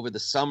COVID over the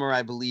summer,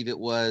 I believe it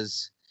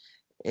was,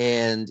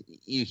 and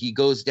he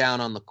goes down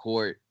on the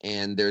court,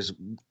 and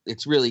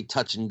it's really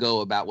touch and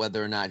go about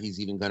whether or not he's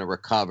even going to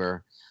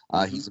recover.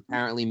 He's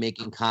apparently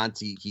making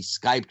contact. He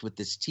Skyped with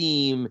this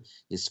team.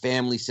 His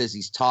family says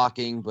he's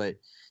talking, but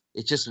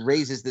it just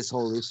raises this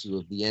whole issue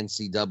of the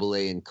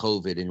NCAA and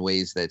COVID in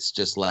ways that's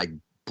just like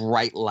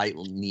bright light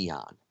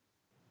neon.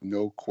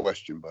 No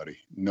question, buddy.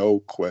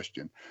 No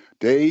question.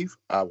 Dave,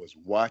 I was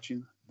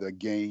watching the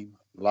game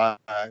live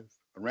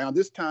around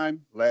this time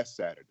last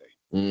Saturday.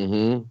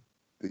 Mm-hmm.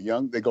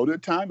 They go to the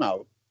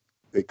timeout.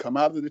 They come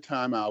out of the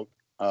timeout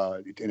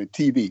in a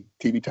TV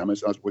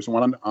timeout. It's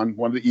one on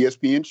one of the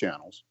ESPN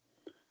channels.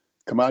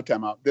 Come out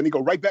of timeout. Then they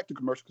go right back to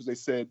commercial because they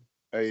said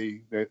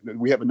we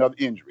have another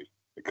injury.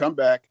 They come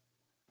back.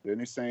 Then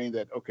they're saying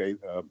that, okay,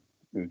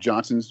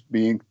 Johnson's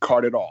being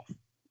carted off.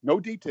 No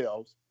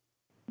details,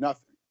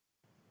 nothing.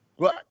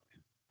 But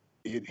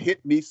it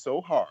hit me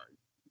so hard.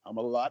 I'm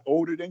a lot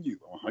older than you.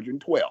 I'm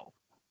 112.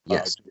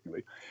 Yes.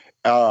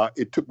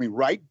 It took me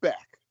right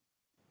back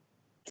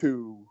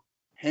to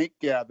Hank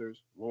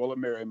Gathers, Loyola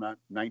Marymount,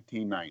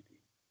 1990.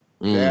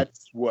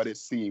 That's what it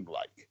seemed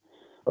like.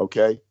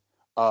 Okay.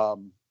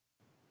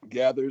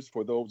 Gathers,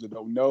 for those that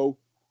don't know,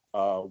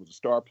 was a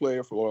star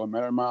player for Loyola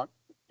Marymount.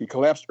 He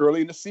collapsed early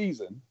in the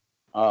season.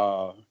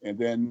 And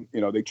then,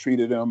 they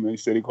treated him and they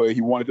said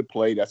he wanted to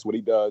play. That's what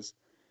he does.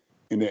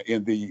 In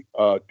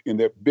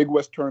their Big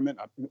West tournament,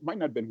 it might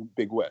not have been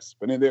Big West,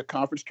 but in their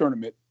conference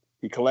tournament,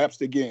 he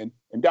collapsed again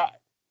and died.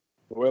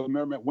 Loyola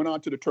Marymount went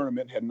on to the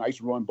tournament, had a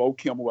nice run. Bo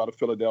Kimmel out of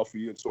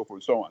Philadelphia and so forth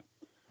and so on.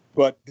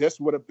 But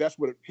that's what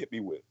it hit me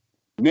with.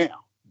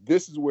 Now,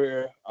 this is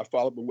where I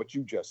follow up on what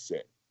you just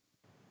said.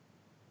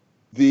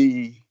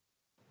 The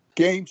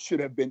game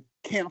should have been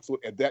canceled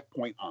at that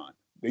point on.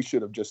 They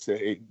should have just said,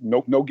 hey,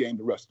 no game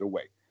the rest of the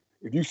way.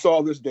 If you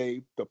saw this,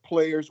 Dave, the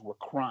players were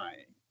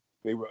crying.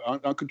 They were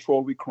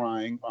uncontrollably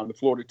crying on the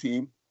Florida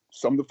team.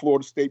 Some of the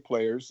Florida State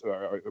players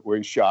were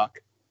in shock.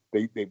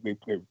 They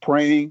were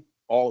praying,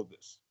 all of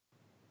this.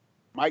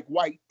 Mike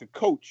White, the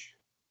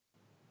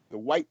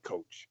white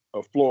coach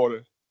of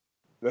Florida,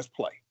 let's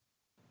play.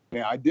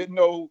 Now, I didn't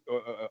know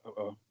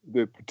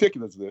the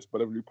particulars of this, but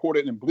it was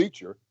reported in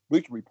Bleacher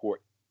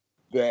Report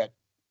that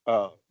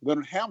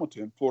Leonard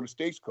Hamilton, Florida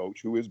State's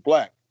coach, who is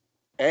black,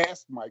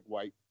 asked Mike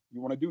White, you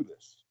want to do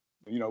this?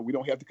 We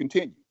don't have to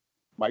continue.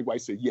 Mike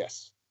White said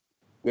yes.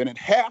 Then at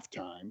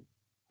halftime,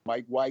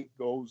 Mike White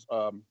goes,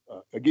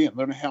 again,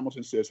 Leonard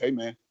Hamilton says, hey,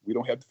 man, we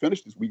don't have to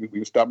finish this. We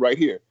can stop right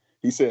here.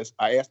 He says,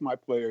 I asked my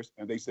players,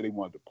 and they said they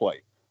wanted to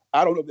play.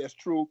 I don't know if that's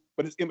true,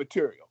 but it's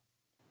immaterial.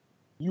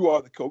 You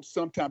are the coach.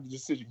 Sometimes the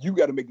decision, you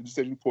got to make the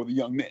decision for the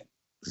young men.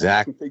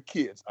 Exactly. I say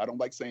kids. I don't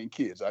like saying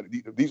kids.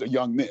 These are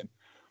young men.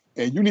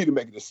 And you need to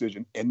make a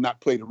decision and not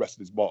play the rest of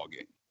this ball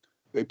game.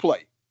 They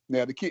play.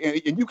 Now, the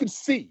kid, and you can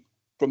see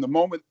from the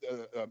moment,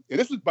 and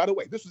this was, by the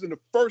way, this was in the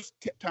first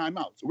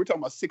timeout. So we're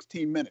talking about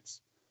 16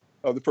 minutes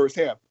of the first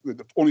half.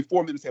 Only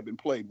 4 minutes have been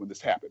played when this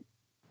happened.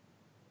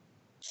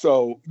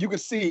 So you can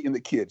see in the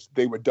kids,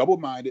 they were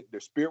double-minded. Their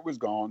spirit was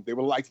gone. They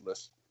were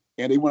lifeless.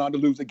 And they went on to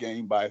lose the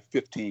game by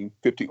 15.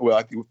 Well,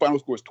 I think the final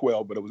score was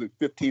 12, but it was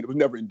 15. It was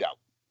never in doubt.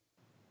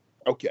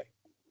 Okay.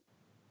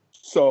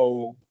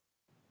 So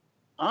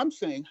I'm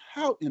saying,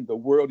 how in the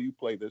world do you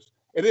play this?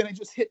 And then it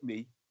just hit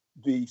me,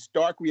 the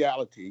stark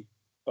reality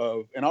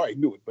of, and I already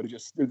knew it, but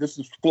this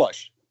is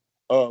flush,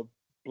 of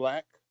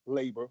black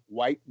labor,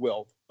 white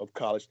wealth of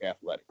college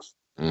athletics.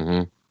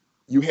 Mm-hmm.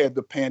 You had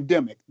the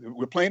pandemic.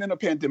 We're playing in a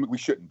pandemic we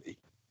shouldn't be.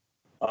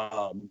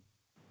 And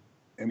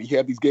you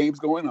have these games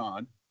going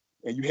on,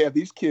 and you have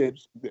these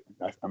kids,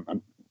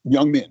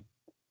 young men,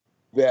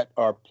 that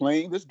are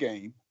playing this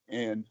game,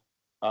 and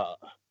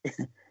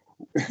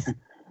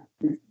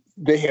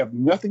they have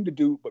nothing to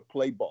do but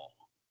play ball.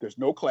 There's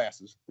no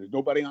classes. There's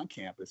nobody on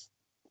campus.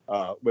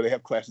 But they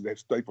have classes. They have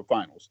to study for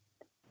finals.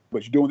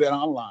 But you're doing that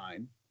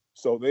online,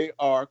 so they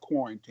are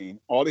quarantined.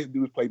 All they have to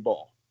do is play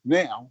ball.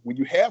 Now, when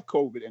you have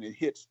COVID and it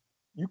hits,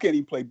 you can't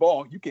even play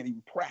ball. You can't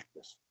even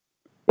practice.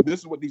 this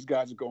is what these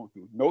guys are going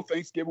through. No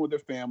Thanksgiving with their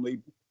family,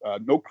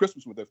 no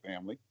Christmas with their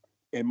family.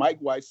 And Mike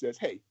White says,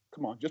 hey,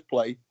 come on, just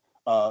play.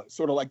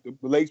 Sort of like the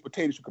Lay's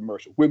potato chip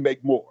commercial. We'll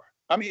make more.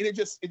 I mean, it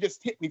just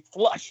hit me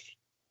flush.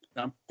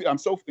 And I'm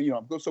so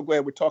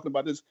glad we're talking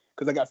about this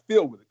because I got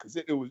filled with it because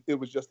it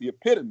was just the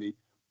epitome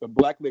of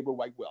black labor,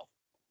 white wealth.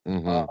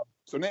 Mm-hmm.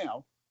 So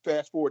now,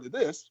 fast forward to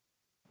this,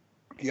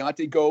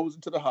 Keontae goes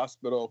into the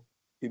hospital.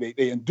 They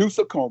induce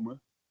a coma.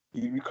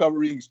 He's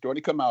recovering. He's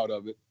starting to come out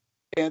of it.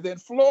 And then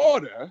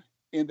Florida,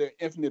 in their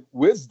infinite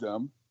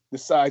wisdom,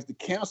 decides to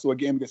cancel a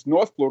game against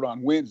North Florida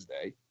on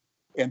Wednesday,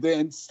 and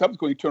then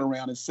subsequently turn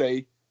around and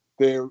say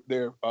they're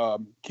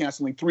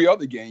canceling 3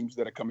 other games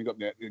that are coming up.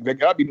 They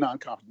got to be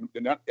non-conference,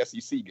 they're not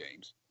SEC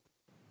games.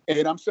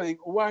 And I'm saying,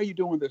 why are you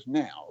doing this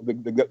now?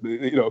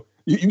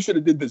 You should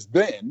have did this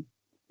then.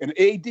 And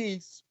AD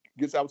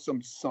gets out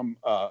some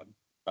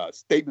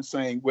statement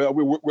saying, well,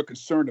 we're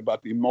concerned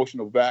about the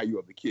emotional value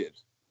of the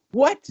kids.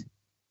 What?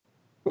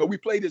 Well, we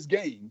played this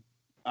game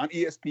on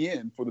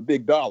ESPN for the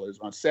big dollars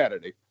on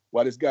Saturday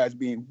while this guy's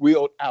being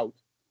wheeled out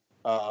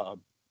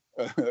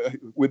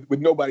with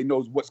nobody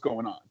knows what's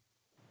going on.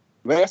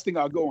 Last thing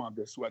I'll go on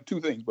this, well,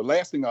 2 things, but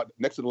next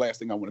to the last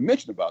thing I want to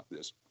mention about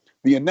this,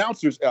 the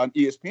announcers on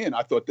ESPN,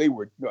 I thought they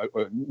were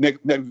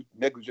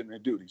negligent in their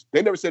duties.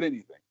 They never said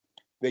anything.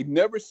 They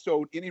never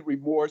showed any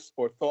remorse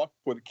or thought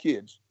for the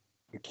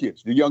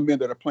young men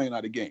that are playing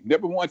out the game.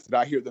 Never once did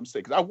I hear them say,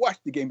 because I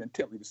watched the game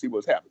intently to see what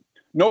was happening.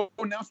 No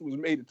announcement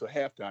was made until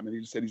halftime, and he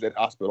just said he's at the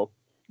hospital,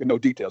 and no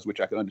details,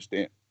 which I can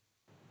understand.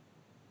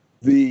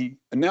 The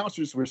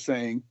announcers were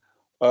saying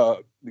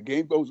the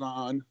game goes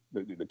on,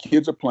 the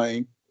kids are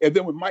playing, and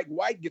then when Mike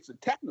White gets a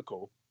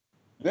technical,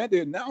 then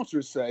the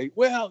announcers say,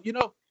 well,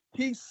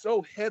 he's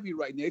so heavy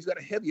right now. He's got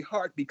a heavy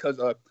heart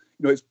because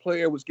his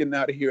player was getting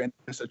out of here, and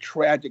it's a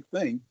tragic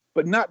thing.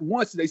 But not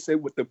once did they say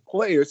with the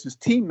players, his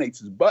teammates,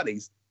 his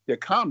buddies, their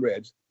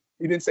comrades,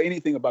 he didn't say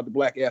anything about the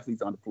black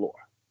athletes on the floor.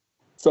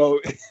 So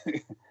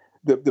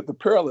the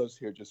parallels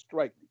here just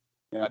strike me.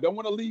 And I don't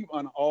want to leave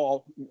on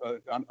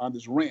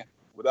this rant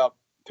without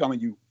telling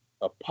you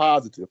a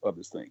positive of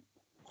this thing.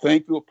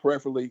 Thankful,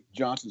 prayerfully,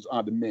 Johnson's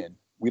on the mend.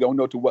 We don't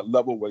know to what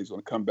level where he's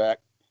going to come back.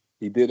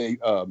 He did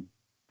a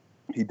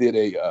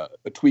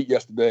tweet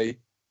yesterday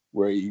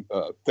where he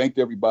thanked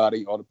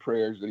everybody, all the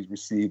prayers that he's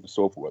received and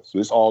so forth. So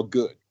it's all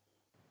good.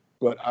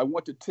 But I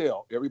want to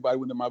tell everybody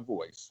within my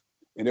voice,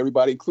 and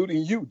everybody,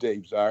 including you,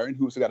 Dave Zirin,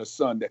 who's got a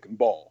son that can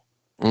ball,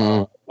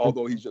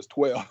 although he's just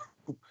 12.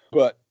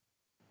 But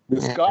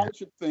the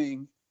scholarship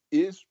thing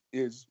is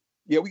we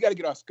got to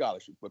get our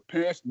scholarship, but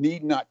parents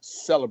need not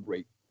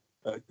celebrate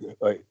and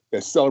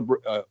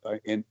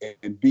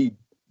be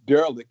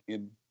derelict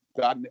in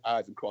dotting the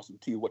I's and crossing the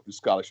T's what the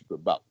scholarship is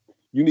about.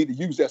 You need to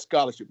use that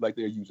scholarship like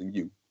they're using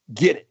you.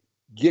 Get it.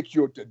 Get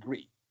your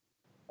degree.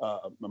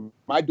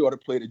 My daughter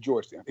played at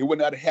Georgetown. It would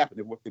not have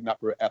happened if not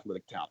for her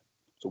athletic talent.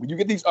 So when you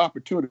get these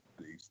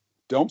opportunities,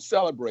 don't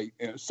celebrate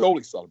and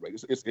solely celebrate.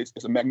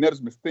 It's a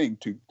magnanimous thing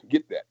to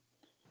get that.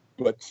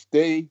 But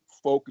stay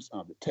focused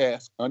on the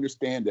task.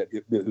 Understand that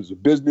if there's a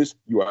business,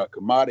 you are a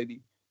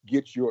commodity.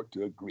 Get your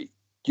degree.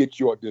 Get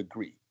your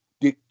degree.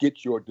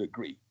 Get your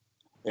degree.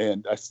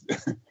 And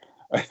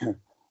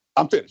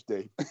I'm finished,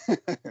 Dave.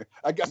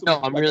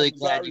 I'm really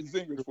glad you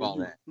went through all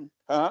that.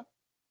 Huh?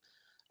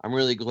 I'm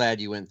really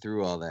glad you went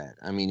through all that.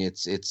 I mean,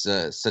 it's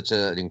such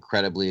an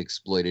incredibly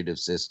exploitative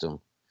system.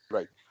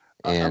 Right.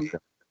 And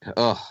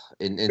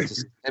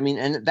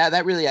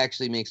that really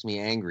actually makes me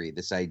angry.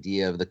 This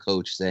idea of the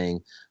coach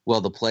saying,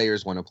 "Well, the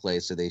players want to play,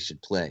 so they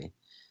should play,"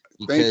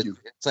 because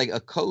it's like a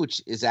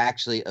coach is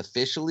actually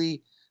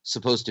officially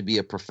supposed to be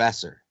a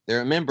professor.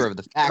 They're a member of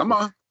the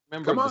faculty,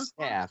 member of the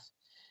staff.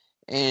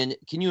 And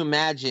can you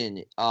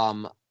imagine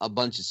a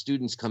bunch of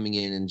students coming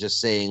in and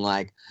just saying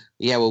like,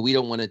 yeah, well, we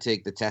don't want to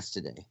take the test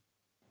today.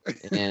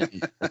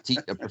 And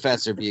a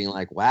professor being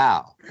like,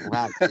 wow,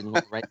 didn't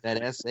want to write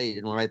that essay,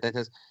 didn't want to write that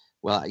test.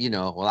 Well,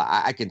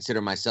 I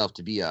consider myself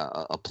to be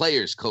a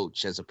player's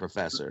coach as a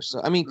professor. So,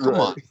 I mean, come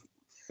on.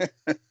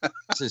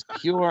 This is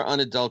pure,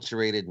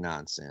 unadulterated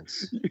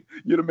nonsense.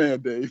 You're the man,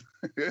 Dave.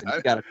 You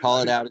got to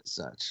call it out as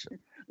such.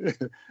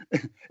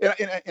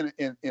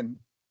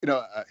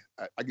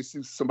 I can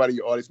see somebody in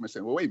your audience might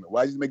say, well, wait a minute,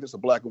 why did you make this a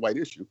black and white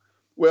issue?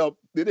 Well,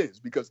 it is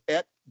because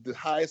at the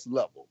highest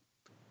level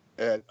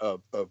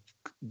of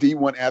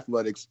D1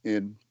 athletics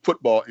in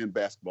football and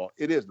basketball,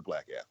 it is the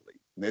black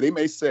athlete. Now, they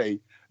may say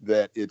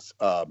that it's,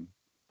 the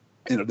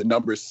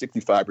number is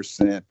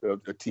 65%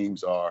 of the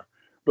teams are,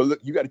 but look,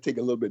 you got to take it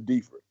a little bit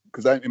deeper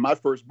because in my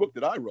first book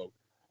that I wrote,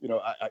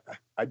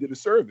 I did a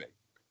survey,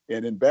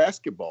 and in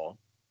basketball,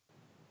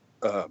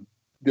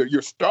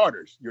 your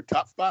starters, your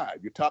top 5,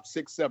 your top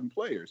 6, 7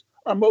 players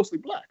are mostly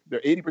black.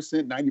 They're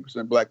 80%,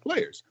 90% black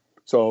players.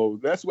 So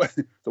that's why.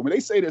 So when they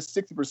say there's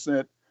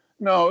 60%,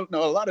 no, a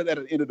lot of that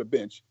at the end of the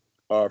bench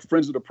are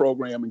friends of the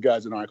program and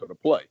guys that aren't going to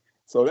play.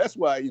 So that's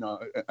why,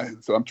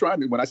 so I'm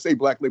trying to, when I say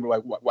black labor,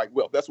 like white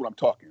wealth, that's what I'm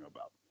talking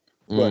about.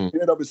 But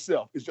in and of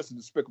itself, it's just a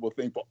despicable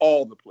thing for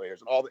all the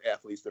players and all the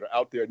athletes that are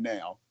out there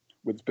now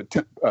with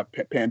this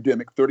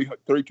pandemic.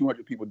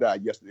 3,200 people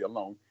died yesterday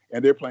alone,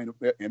 and they're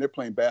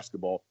playing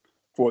basketball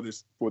for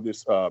this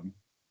hundreds of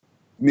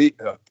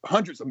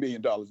 $1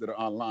 million that are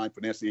online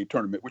for the NCAA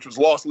tournament, which was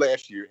lost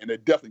last year, and they're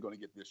definitely going to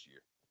get this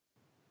year.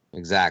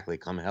 Exactly.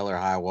 Come hell or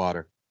high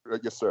water.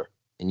 Yes, sir.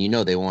 And you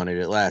know they wanted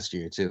it last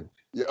year too.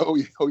 Yeah. Oh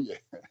yeah.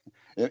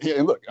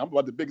 And look, I'm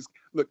about the biggest.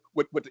 Look,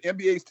 what the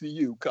NBA is to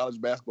you,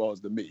 college basketball is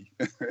to me.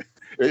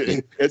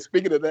 And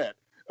speaking of that,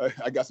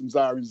 I got some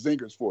Zion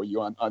Zingers for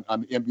you on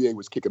the NBA,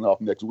 was kicking off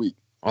next week.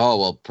 Oh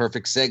well,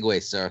 perfect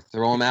segue, sir.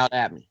 Throw them out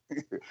at me.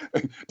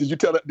 Did you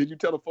tell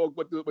the folk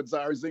what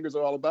Zion Zingers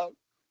are all about?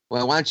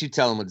 Well, why don't you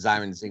tell them what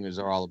Zion Zingers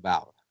are all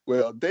about?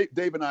 Well,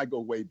 Dave and I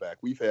go way back.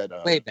 We've had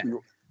way back.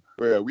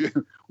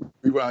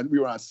 We were on.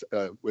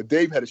 Well,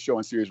 Dave had a show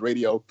on Sirius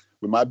Radio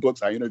with my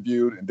books. I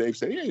interviewed, and Dave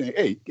said,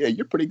 "Hey,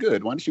 you're pretty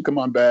good. Why don't you come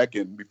on back?"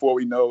 And before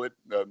we know it,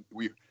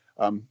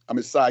 I'm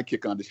his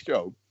sidekick on the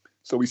show.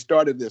 So we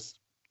started this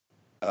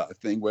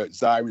thing where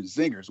Zion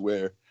Zingers,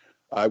 where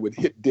I would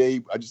hit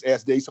Dave. I just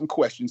asked Dave some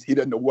questions. He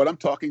doesn't know what I'm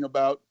talking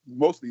about.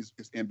 Mostly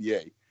it's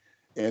NBA,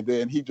 and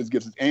then he just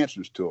gives his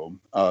answers to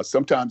them.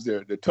 Sometimes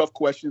they're tough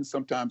questions.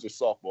 Sometimes they're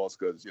softballs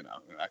because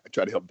I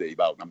try to help Dave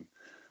out.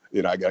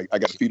 I got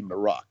to feed him the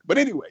rock. But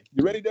anyway,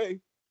 you ready, Dave?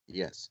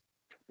 Yes.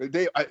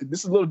 Dave,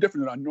 this is a little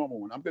different than our normal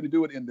one. I'm going to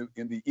do it in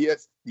the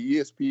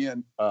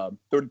ESPN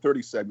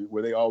 30-30 segment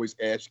where they always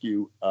ask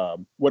you,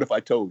 "What if I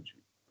told you?"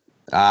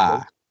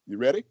 Ah. You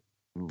ready?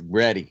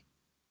 Ready.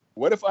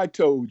 What if I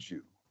told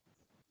you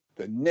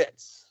the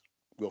Nets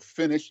will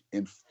finish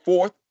in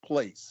 4th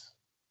place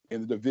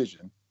in the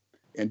division,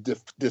 and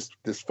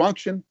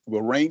dysfunction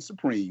will reign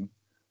supreme,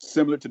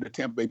 similar to the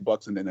Tampa Bay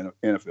Bucks in the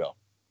NFL?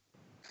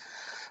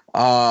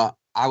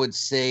 I would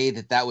say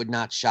that would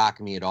not shock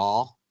me at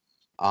all.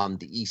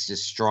 The East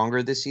is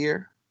stronger this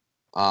year,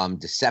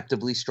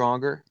 deceptively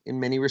stronger in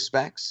many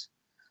respects.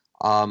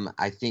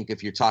 I think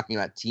if you're talking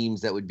about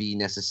teams that would be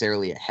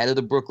necessarily ahead of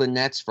the Brooklyn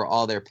Nets for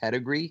all their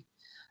pedigree,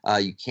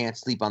 you can't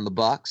sleep on the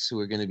Bucks, who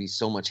are going to be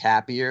so much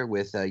happier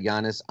with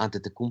Giannis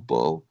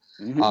Antetokounmpo.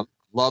 Mm-hmm.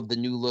 Love the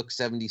new look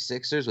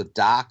 76ers with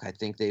Doc. I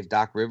think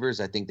Doc Rivers.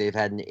 I think they've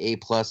had an A+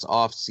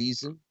 off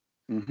season.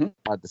 Mm-hmm.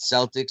 The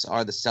Celtics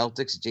are the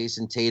Celtics.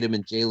 Jason Tatum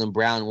and Jaylen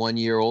Brown 1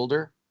 year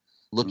older,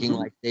 looking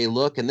like they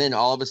look. And then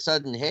all of a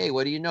sudden, hey,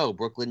 what do you know?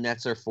 Brooklyn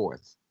Nets are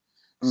 4th.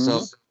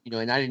 So,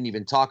 and I didn't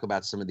even talk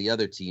about some of the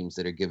other teams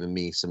that are giving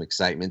me some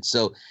excitement.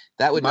 So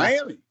that would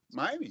Miami.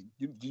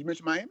 Did you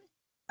mention Miami?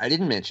 I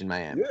didn't mention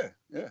Miami.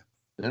 Yeah.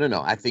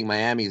 No. I think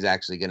Miami is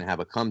actually going to have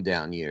a come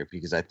down year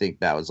because I think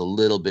that was a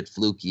little bit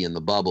fluky in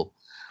the bubble.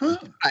 Huh.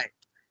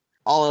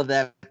 All of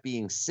that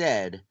being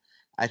said,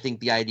 I think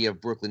the idea of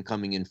Brooklyn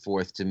coming in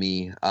 4th to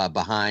me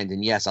behind,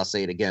 and yes, I'll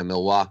say it again,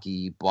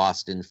 Milwaukee,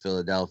 Boston,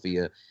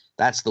 Philadelphia,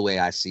 that's the way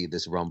I see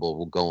this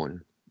Rumble going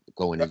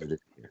into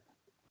this year.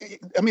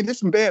 I mean, there's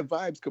some bad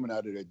vibes coming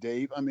out of there,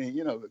 Dave. I mean,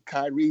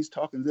 Kyrie's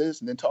talking this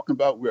and then talking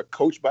about we're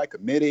coached by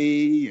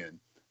committee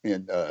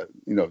and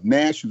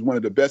Nash is one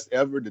of the best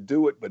ever to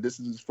do it, but this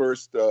is his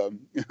first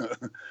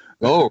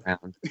go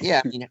around.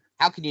 Yeah, I mean,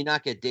 how can you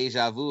not get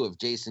deja vu of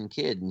Jason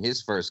Kidd in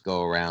his first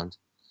go around?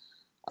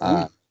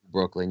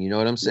 Brooklyn, you know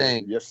what I'm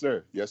saying? Yes,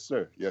 sir.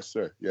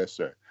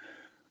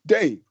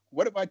 Dave,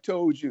 what if I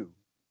told you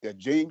that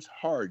James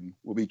Harden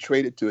will be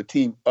traded to a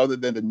team other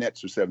than the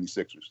Nets or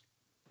 76ers?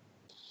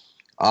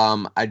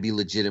 I'd be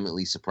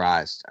legitimately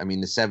surprised. I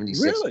mean, the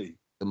 76ers make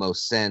the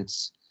most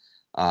sense.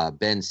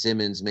 Ben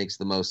Simmons makes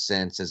the most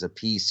sense as a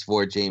piece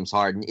for James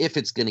Harden if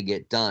it's going to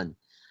get done.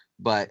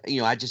 But,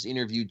 I just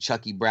interviewed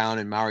Chucky Brown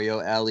and Mario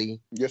Elie.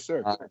 Yes,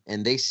 sir.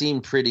 And they seem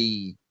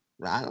pretty,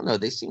 I don't know,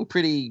 they seem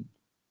pretty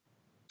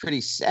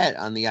set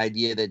on the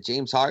idea that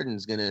James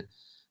Harden's going to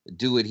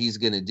do what he's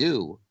going to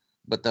do.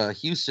 But the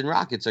Houston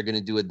Rockets are going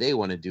to do what they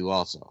want to do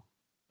also.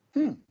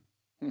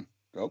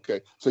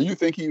 Okay. So you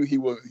think he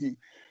will.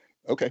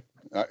 Okay.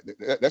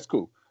 That's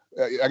cool.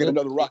 I got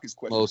another Rockets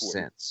question. Most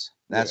sense.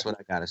 That's what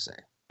I got to say.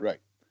 Right.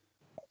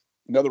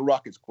 Another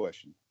Rockets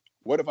question.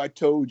 What if I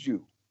told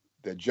you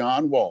that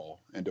John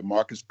Wall and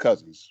DeMarcus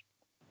Cousins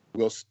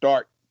will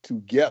start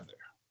together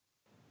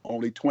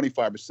only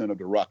 25% of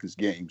the Rockets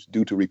games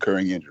due to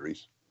recurring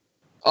injuries?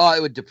 Oh,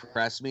 it would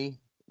depress me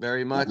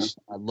very much.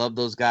 I love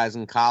those guys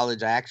in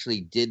college. I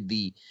actually did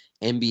the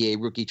NBA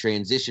rookie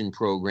transition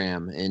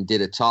program and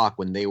did a talk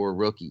when they were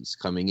rookies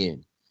coming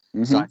in.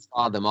 So I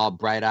saw them all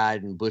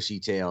bright-eyed and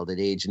bushy-tailed at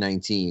age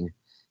 19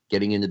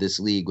 getting into this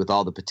league with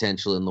all the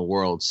potential in the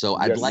world. So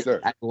I'd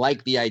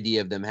like the idea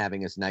of them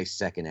having a nice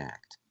second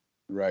act.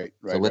 Right.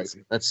 So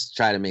let's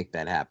try to make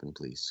that happen,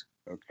 please.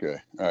 Okay.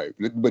 All right.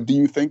 But do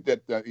you think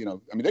that,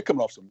 they're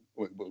coming off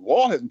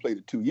Wall hasn't played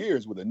in 2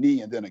 years with a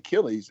knee and then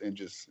Achilles, and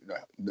just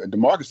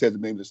DeMarcus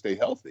hasn't been able to stay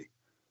healthy.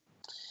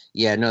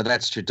 Yeah, no,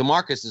 that's true.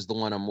 DeMarcus is the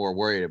one I'm more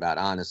worried about,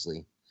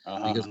 honestly,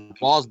 because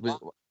Wall's been,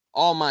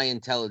 all my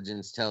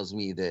intelligence tells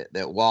me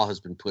that Wall has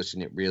been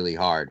pushing it really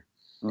hard.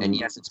 And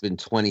yes, it's been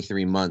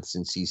 23 months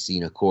since he's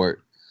seen a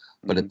court,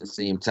 but at the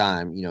same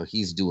time,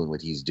 he's doing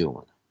what he's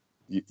doing.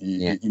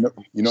 Yeah. You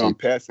know, I'm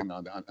passing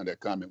on that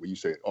comment where you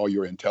say all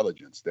your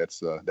intelligence.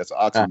 That's an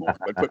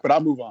oxymoron. but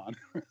I'll move on.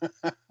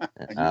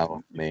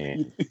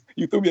 Man,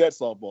 you threw me that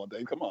softball,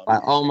 Dave. Come on. By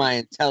all my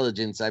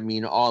intelligence, I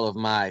mean all of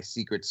my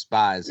secret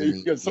spies. I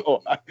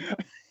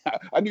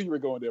knew you were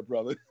going there,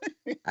 brother.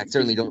 I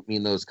certainly don't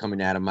mean those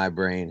coming out of my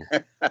brain.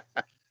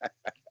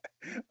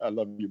 I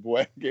love you,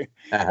 boy. Okay.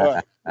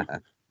 All right.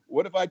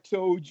 What if I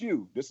told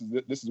you, this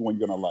is one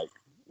you're going to like.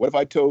 What if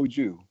I told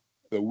you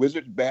the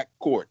Wizards'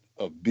 backcourt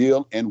of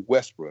Beal and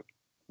Westbrook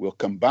will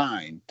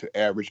combine to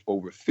average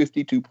over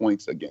 52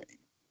 points a game?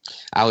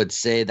 I would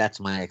say that's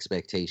my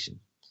expectation.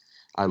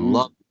 I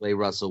love the way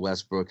Russell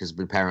Westbrook has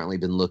apparently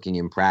been looking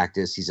in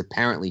practice. He's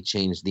apparently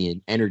changed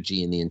the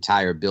energy in the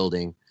entire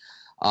building.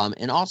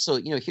 And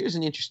also, here's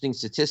an interesting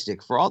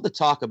statistic. For all the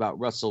talk about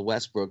Russell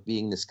Westbrook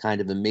being this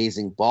kind of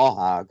amazing ball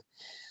hog,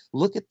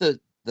 look at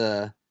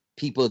the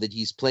people that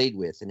he's played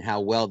with and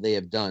how well they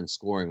have done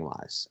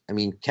scoring-wise. I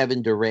mean,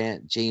 Kevin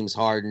Durant, James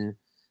Harden.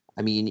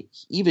 I mean,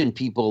 even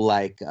people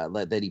like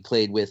that he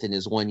played with in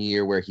his 1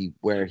 year where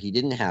he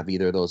didn't have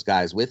either of those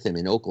guys with him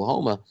in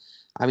Oklahoma.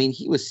 I mean,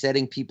 he was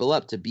setting people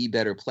up to be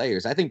better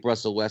players. I think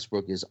Russell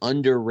Westbrook is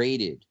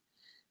underrated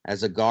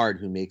as a guard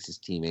who makes his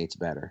teammates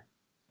better.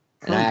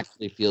 And I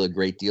actually feel a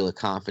great deal of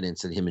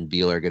confidence that him and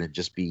Beal are going to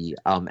just be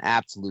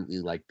absolutely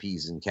like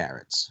peas and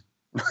carrots.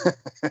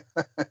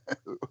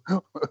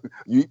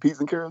 You eat peas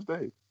and carrots,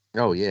 Dave?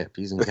 Oh, yeah,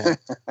 peas and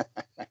carrots.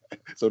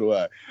 So do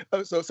I.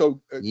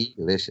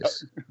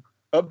 Delicious.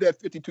 Of that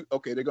 52,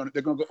 okay, they're gonna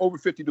go over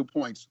 52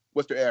 points.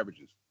 What's their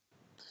averages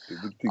to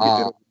get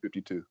that over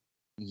 52?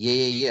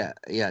 Yeah.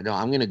 No,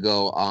 I'm gonna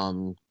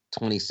go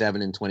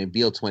 27 and 20.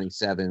 Beal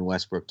 27,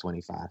 Westbrook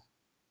 25.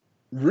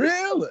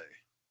 Really?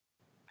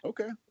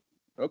 Okay.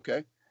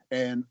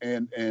 And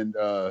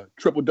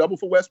triple double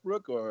for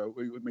Westbrook, or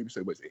maybe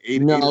say what's it?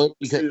 8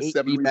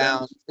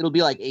 rebounds. It'll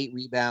be like 8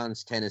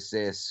 rebounds, 10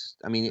 assists.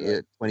 I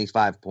mean,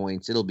 25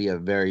 points. It'll be a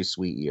very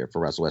sweet year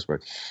for Russell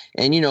Westbrook.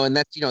 And and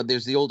that's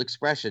there's the old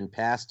expression,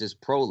 past is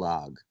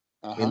prologue.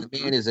 And the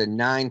man is a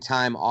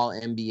 9-time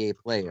All-NBA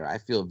player. I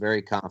feel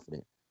very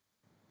confident.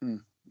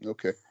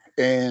 Okay.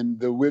 And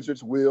the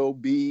Wizards will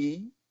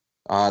be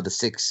the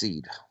 6th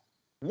seed.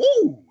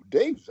 Woo!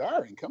 Dave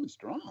Zirin coming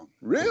strong.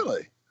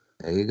 Really?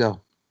 There you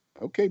go.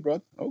 Okay,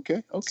 brother.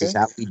 Okay. This is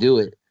how we do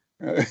it.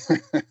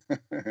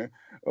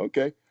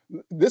 Okay.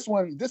 This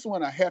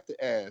one I have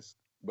to ask,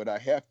 but I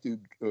have to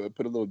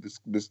put a little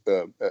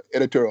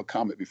editorial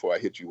comment before I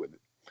hit you with it.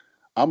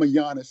 I'm a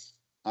Giannis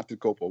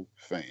Antetokounmpo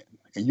fan,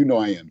 and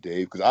I am,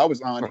 Dave, because I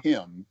was on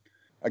him,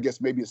 I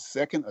guess maybe a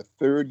second or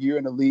third year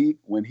in the league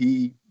when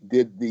he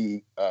did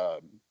the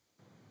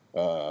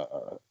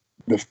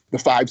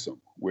fivesome,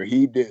 where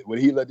he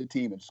led the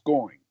team in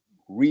scoring,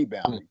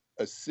 rebounding,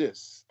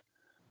 assists,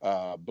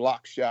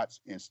 block shots,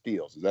 and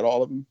steals. Is that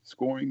all of them?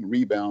 Scoring,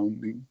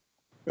 rebounding,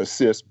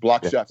 assists,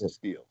 block shots, and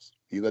steals.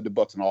 He led the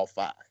Bucks in all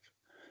 5.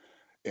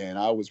 And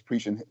I was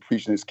preaching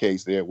his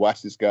case there.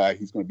 Watch this guy.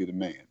 He's going to be the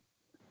man.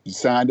 He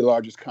signed the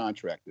largest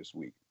contract this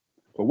week.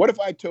 But what if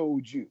I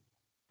told you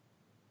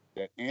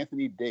that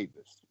Anthony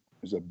Davis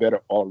is a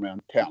better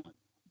all-around talent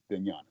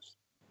than Giannis?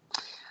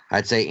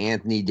 I'd say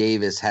Anthony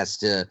Davis has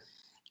to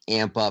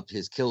amp up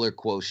his killer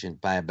quotient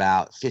by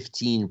about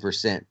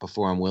 15%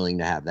 before I'm willing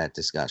to have that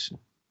discussion.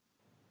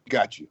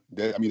 Got you.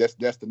 There's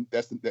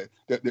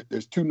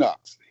 2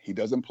 knocks. He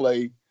doesn't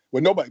play.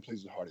 Well, nobody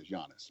plays as hard as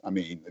Giannis. I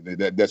mean,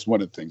 that's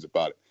one of the things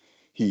about it.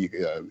 He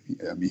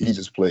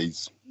just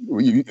plays.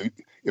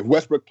 If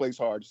Westbrook plays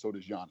hard, so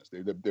does Giannis.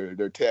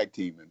 They're tag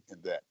team in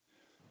that.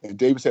 And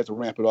Davis has to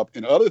ramp it up.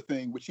 And the other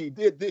thing, which he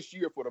did this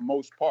year for the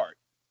most part,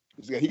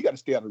 is that he got to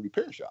stay out of the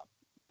repair shop.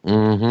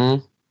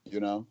 Mm-hmm. He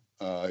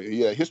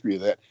had a history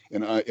of that.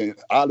 And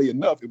oddly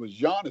enough, it was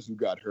Giannis who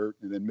got hurt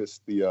and then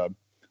missed the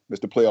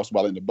playoffs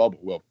while in the bubble.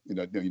 Well, he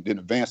didn't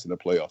advance in the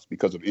playoffs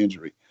because of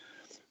injury.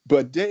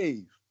 But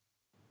Dave,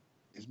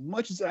 as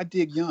much as I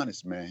dig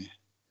Giannis, man,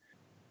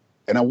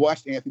 and I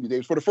watched Anthony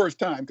Davis for the first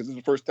time because this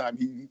is the first time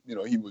he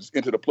was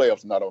into the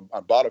playoffs, not on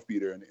bottom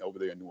feeder over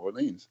there in New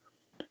Orleans,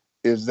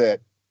 is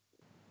that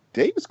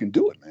Davis can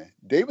do it, man.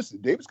 Davis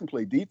can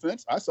play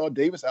defense. I saw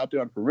Davis out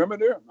there on the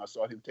perimeter. I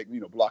saw him take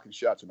blocking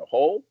shots in the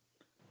hole.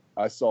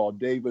 I saw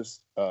Davis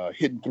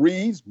hitting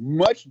threes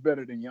much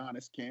better than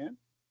Giannis can.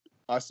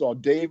 I saw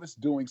Davis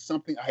doing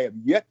something I have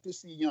yet to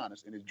see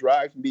Giannis, and it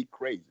drives me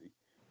crazy.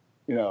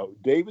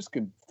 Davis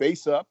can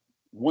face up,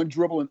 one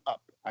dribble and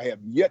up. I have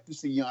yet to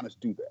see Giannis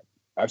do that.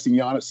 I've seen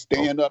Giannis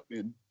stand up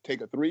and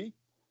take a three.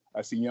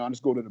 I've seen Giannis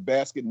go to the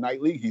basket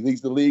nightly. He leads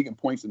the league in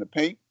points in the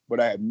paint, but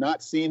I have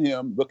not seen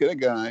him look at a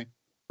guy,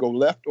 go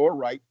left or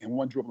right, and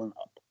one dribble and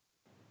up.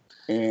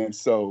 And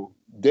so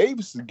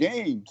Davis'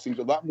 game seems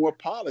a lot more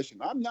polished,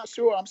 and I'm not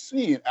sure I'm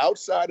seeing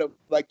outside of,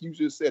 like you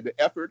just said, the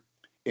effort.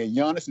 And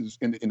Giannis is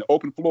in the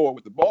open floor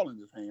with the ball in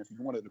his hands. He's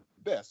one of the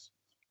best,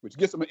 which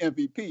gets him an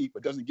MVP,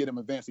 but doesn't get him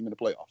advancing in the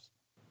playoffs.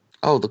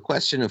 Oh, the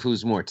question of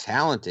who's more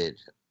talented,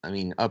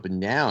 up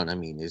and down,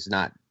 is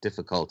not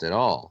difficult at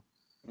all.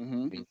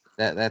 Mm-hmm.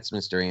 That's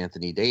Mr.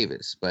 Anthony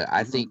Davis. But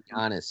I think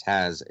Giannis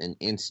has an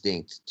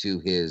instinct to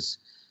his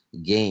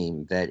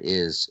game that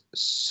is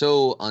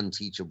so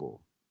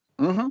unteachable.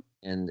 Mm-hmm.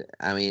 And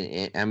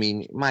I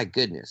mean, my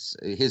goodness,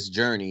 his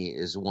journey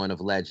is one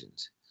of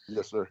legend.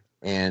 Yes, sir.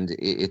 And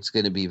it's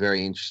going to be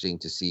very interesting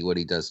to see what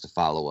he does to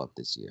follow up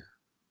this year.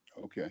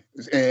 Okay.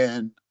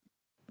 And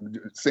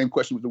same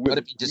question with the Wizards.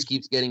 What if he just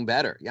keeps getting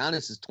better?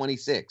 Giannis is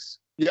 26.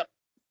 Yep.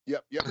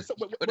 So,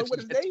 what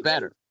is Davis?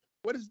 Better?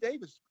 What is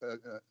Davis?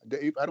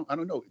 Dave, I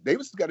don't know.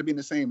 Davis has got to be in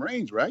the same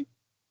range, right?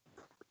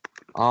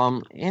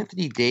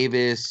 Anthony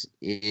Davis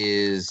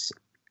is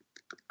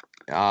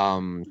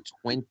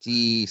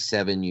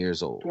 27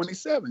 years old.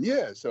 27,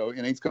 yeah. So,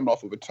 and he's coming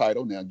off of a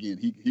title. Now, again,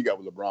 he got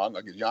with LeBron.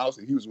 I guess Giannis,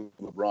 if he was with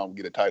LeBron, would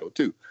get a title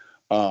too.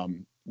 So,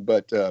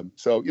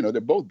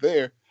 they're both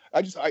there.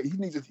 He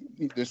needs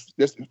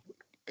this.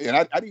 And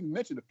I didn't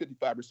mention the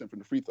 55% from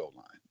the free throw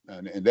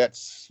line. And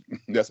that's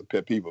a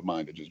pet peeve of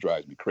mine that just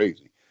drives me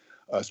crazy,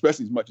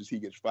 especially as much as he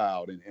gets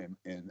fouled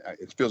and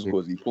as physical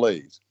as he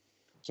plays.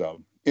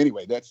 So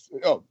anyway, let's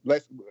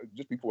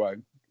just before I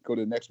go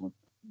to the next one,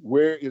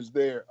 where is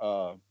their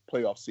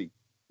playoff seat?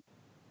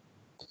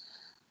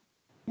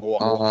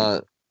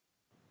 Milwaukee.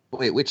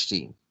 Wait, which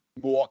team?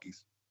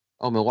 Milwaukee's.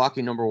 Oh,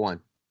 Milwaukee, number one.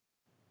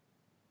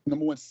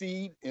 Number one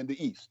seed in the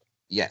East.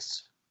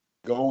 Yes.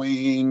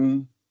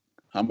 Going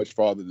how much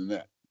farther than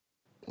that?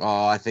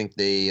 Oh, I think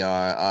they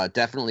are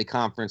definitely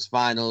conference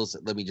finals.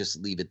 Let me just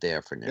leave it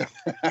there for now.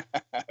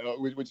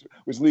 which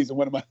leads to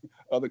one of my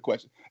other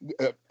questions.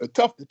 A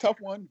tough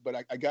one, but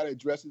I got to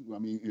address it. I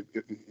mean,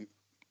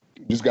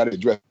 just got to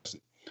address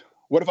it.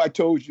 What if I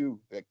told you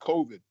that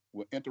COVID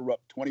will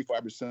interrupt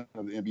 25%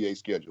 of the NBA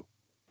schedule?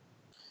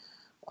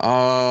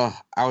 I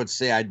would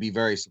say I'd be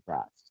very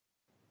surprised.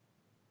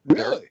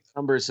 Really? The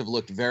numbers have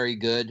looked very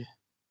good.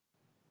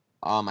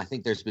 I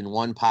think there's been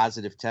one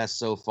positive test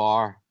so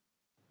far.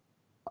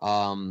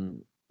 I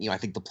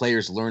think the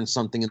players learned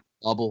something in the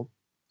bubble.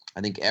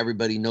 I think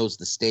everybody knows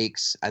the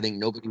stakes. I think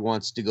nobody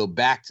wants to go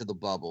back to the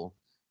bubble,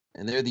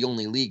 and they're the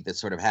only league that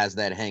sort of has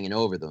that hanging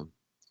over them.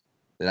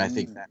 That I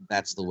think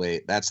that's the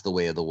way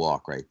of the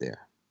walk right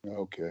there.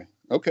 Okay,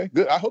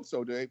 good. I hope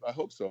so, Dave. I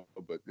hope so.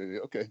 But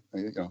okay,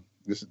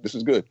 this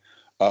is good.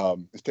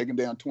 It's taken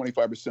down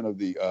 25% of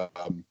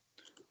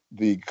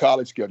the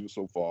college schedule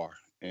so far,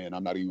 and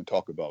I'm not even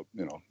talking about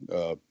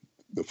the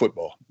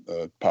football,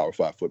 Power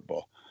 5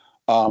 football.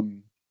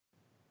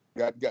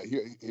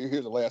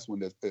 Here's the last one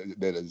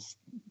that is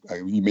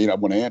you may not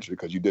want to answer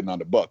because you didn't on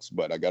the Bucks,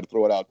 but I got to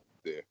throw it out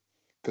there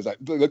because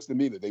it looks to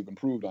me that they've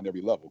improved on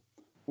every level.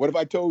 What if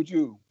I told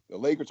you the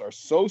Lakers are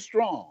so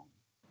strong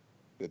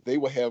that they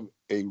will have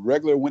a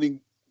regular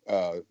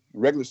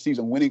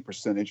season winning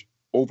percentage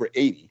over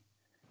 80,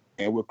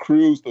 and will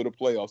cruise through the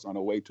playoffs on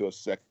the way to a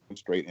second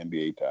straight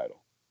NBA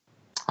title?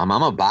 I'm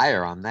a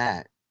buyer on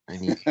that. I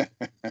mean,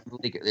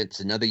 it's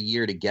another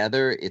year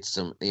together. It's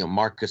some,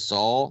 Marc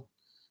Gasol.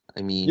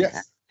 I mean,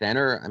 yes.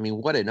 Center. I mean,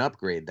 what an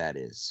upgrade that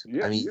is.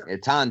 Yeah, I mean,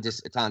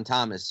 Etan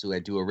Thomas, who I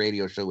do a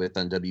radio show with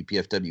on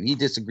WPFW, he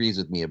disagrees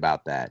with me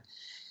about that.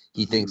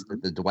 He thinks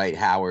that the Dwight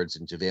Howards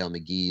and JaVale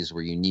McGee's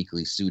were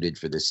uniquely suited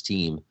for this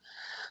team.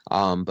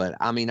 But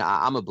I mean,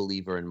 I'm a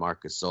believer in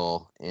Marc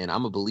Gasol, and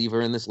I'm a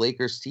believer in this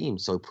Lakers team.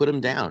 So put him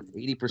down.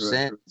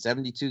 80%,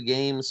 72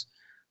 games.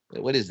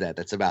 What is that?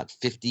 That's about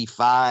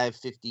 55,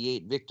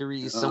 58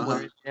 victories,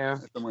 somewhere in there.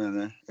 Somewhere in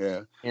there,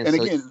 yeah. And so,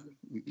 again,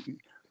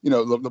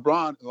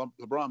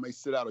 LeBron may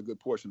sit out a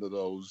good portion of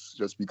those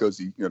just because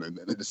this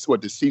is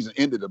what the season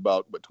ended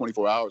about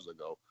 24 hours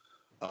ago.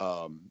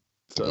 But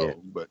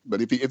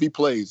if he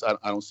plays, I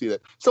don't see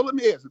that. So let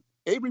me ask: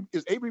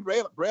 is Avery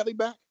Bradley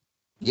back?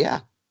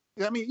 Yeah.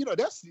 I mean,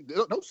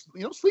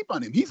 don't sleep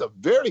on him. He's a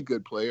very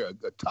good player,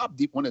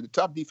 one of the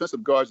top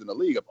defensive guards in the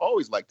league. I've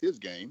always liked his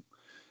game.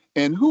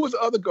 And who was the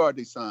other guard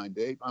they signed,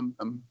 Dave?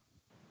 Didn't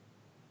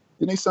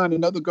they sign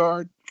another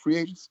guard? Free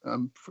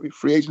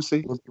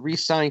agency. Well, they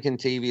re-signed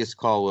Kentavious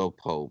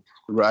Caldwell-Pope.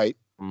 Right.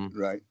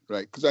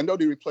 Because I know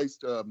they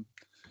replaced Rondo.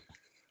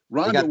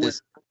 They got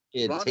this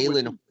kid,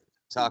 Taylor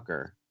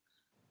Tucker,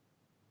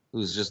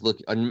 who's just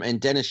looking, and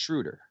Dennis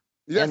Schroeder.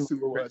 Yes, who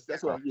it was.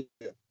 That's what.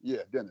 Yeah,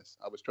 Dennis.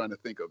 I was trying to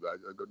think of. I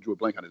drew a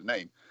blank on his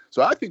name.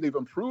 So I think they've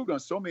improved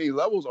on so many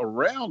levels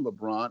around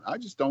LeBron. I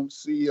just don't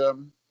see.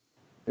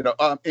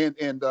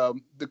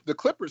 The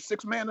Clippers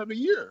 6th man of the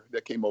year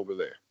that came over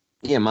there.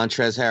 Yeah,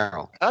 Montrezl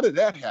Harrell. How did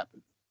that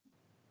happen?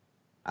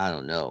 I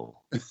don't know.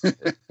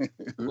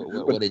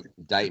 what an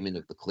indictment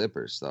of the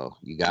Clippers, though.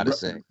 You got to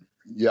say.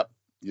 Yep.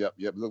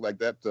 Look like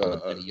that.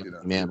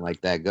 Man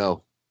like that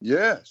go.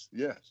 Yes.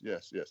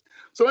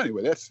 So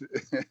anyway, that's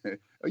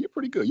you're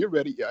pretty good. You're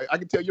ready. I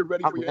can tell you're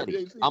ready for your NBA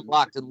season. I'm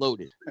locked and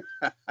loaded.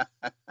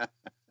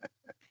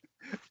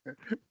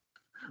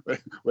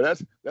 Well,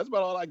 that's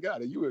about all I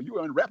got. You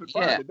were in rapid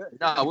fire today.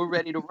 No, we're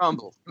ready to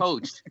rumble,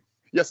 Coach.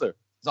 Yes, sir.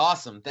 It's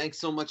awesome. Thanks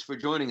so much for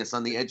joining us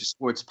on the Edge of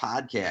Sports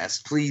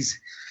podcast. Please,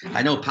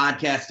 I know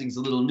podcasting's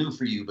a little new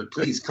for you, but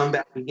please come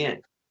back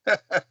again.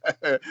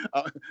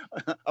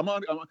 I'm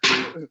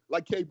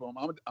like K-Boom.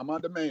 I'm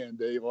on demand,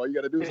 Dave. All you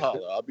got to do is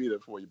holler. I'll be there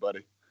for you,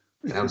 buddy.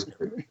 Sounds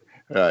good.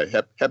 All right.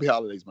 Happy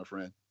holidays, my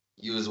friend.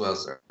 You as well,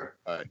 sir. All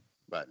right.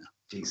 Bye now.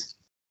 Peace.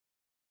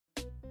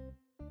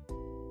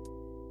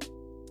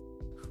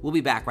 We'll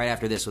be back right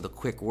after this with a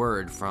quick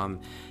word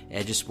from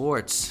Edge of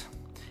Sports.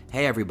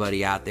 Hey,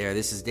 everybody out there.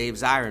 This is Dave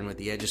Zirin with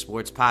the Edge of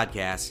Sports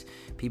podcast.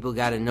 People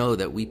got to know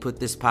that we put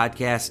this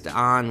podcast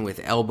on with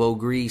elbow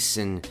grease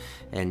and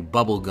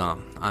bubble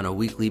gum on a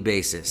weekly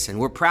basis. And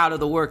we're proud of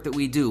the work that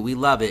we do. We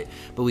love it,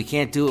 but we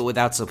can't do it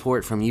without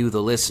support from you,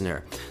 the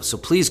listener. So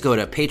please go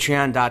to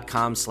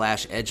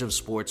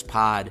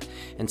patreon.com/edgeofsportspod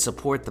and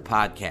support the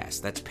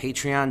podcast. That's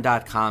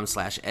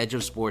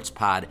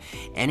patreon.com/edgeofsportspod.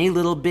 Any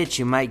little bit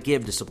you might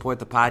give to support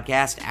the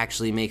podcast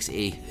actually makes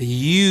a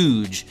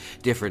huge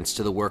difference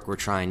to the work we're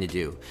trying to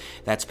do.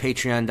 That's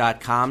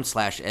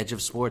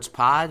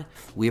patreon.com/edgeofsportspod.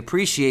 We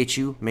appreciate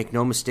you. Make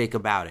no mistake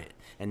about it.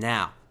 And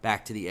now,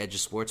 back to the Edge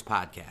of Sports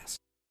podcast.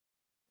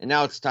 And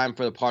now it's time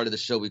for the part of the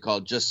show we call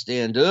Just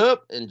Stand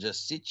Up and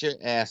Just Sit Your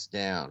Ass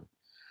Down.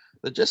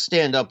 The Just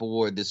Stand Up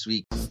award this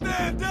week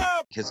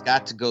has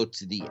got to go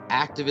to the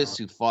activists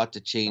who fought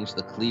to change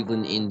the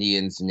Cleveland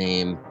Indians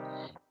name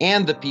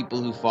and the people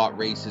who fought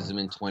racism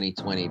in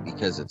 2020,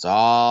 because it's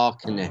all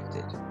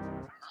connected.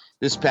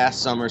 This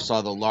past summer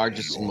saw the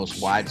largest and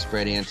most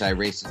widespread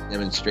anti-racist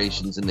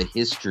demonstrations in the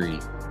history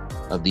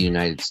of the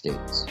United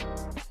States.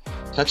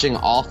 Touching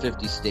all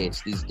 50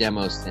 states, these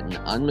demos sent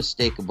an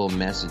unmistakable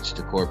message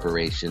to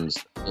corporations,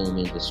 the film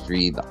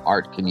industry, the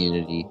art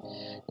community,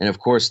 and of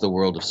course the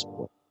world of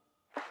sport.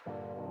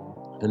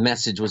 The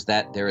message was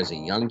that there is a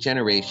young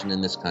generation in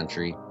this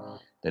country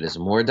that is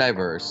more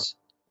diverse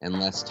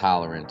and less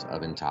tolerant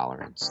of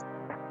intolerance.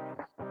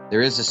 There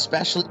is,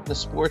 especially in the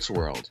sports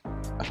world,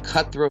 a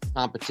cutthroat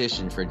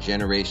competition for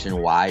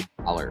generation-wide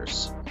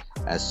dollars,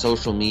 as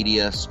social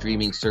media,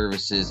 streaming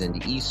services, and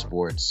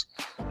esports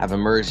have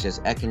emerged as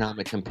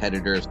economic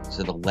competitors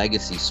to the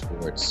legacy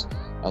sports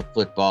of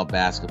football,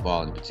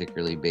 basketball, and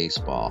particularly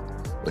baseball,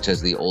 which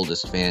has the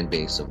oldest fan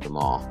base of them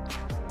all.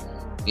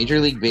 Major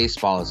League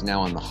Baseball is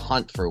now on the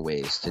hunt for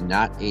ways to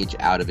not age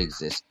out of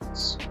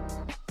existence.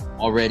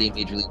 Already,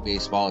 Major League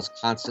Baseball is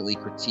constantly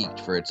critiqued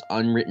for its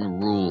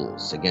unwritten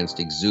rules against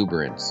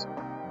exuberance,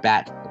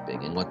 bat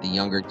flipping, and what the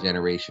younger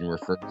generation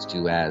refers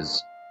to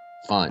as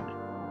fun.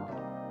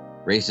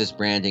 Racist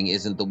branding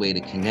isn't the way to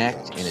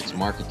connect, and its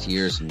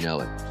marketeers know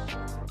it.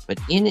 But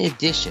in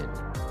addition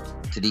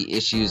to the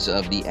issues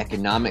of the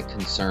economic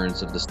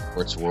concerns of the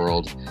sports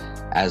world,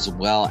 as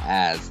well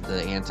as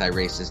the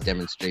anti-racist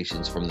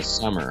demonstrations from the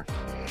summer,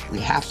 we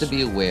have to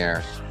be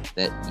aware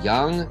that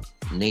young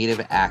Native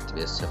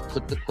activists have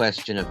put the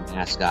question of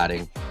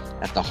mascotting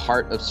at the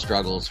heart of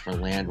struggles for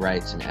land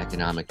rights and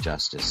economic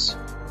justice.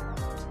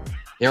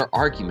 Their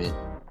argument,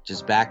 which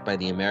is backed by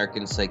the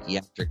American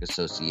Psychiatric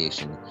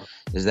Association,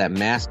 is that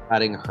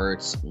mascotting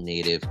hurts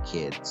Native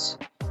kids.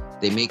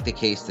 They make the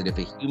case that if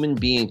a human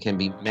being can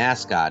be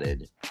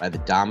mascotted by the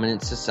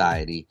dominant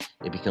society,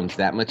 it becomes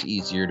that much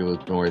easier to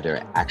ignore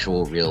their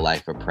actual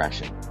real-life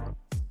oppression.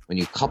 When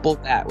you couple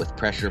that with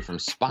pressure from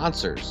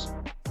sponsors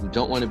who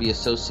don't want to be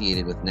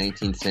associated with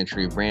 19th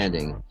century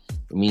branding,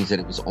 it means that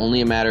it was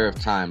only a matter of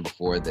time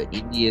before the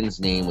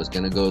Indians' name was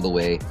going to go the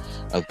way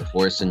of the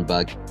horse and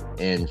buggy.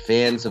 And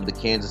fans of the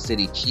Kansas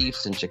City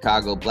Chiefs and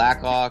Chicago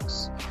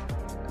Blackhawks,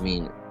 I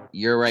mean,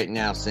 you're right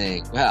now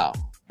saying, well,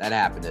 that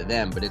happened to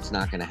them, but it's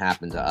not going to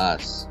happen to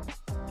us.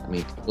 I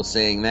mean, people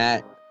saying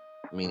that,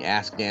 I mean,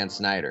 ask Dan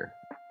Snyder.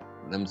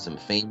 Them some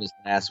famous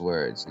last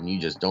words, and you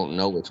just don't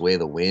know which way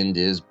the wind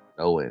is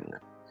blowing.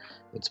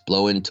 It's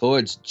blowing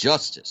towards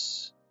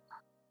justice.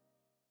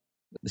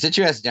 The Sit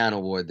Your Ass Down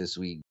award this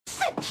week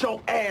Sit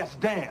your ass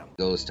down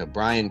goes to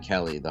Brian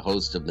Kelly, the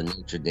host of the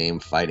Notre Dame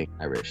Fighting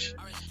Irish.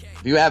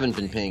 If you haven't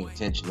been paying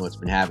attention to what's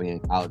been happening in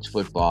college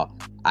football,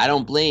 I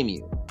don't blame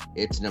you.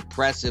 It's an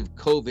oppressive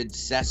COVID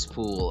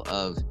cesspool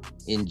of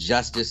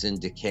injustice and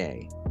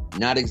decay.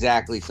 Not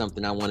exactly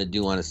something I want to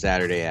do on a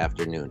Saturday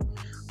afternoon.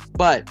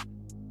 But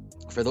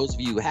for those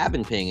of you who have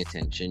been paying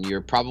attention,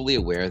 you're probably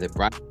aware that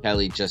Brian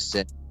Kelly just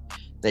said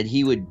that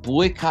he would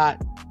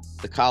boycott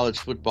the college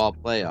football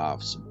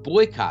playoffs,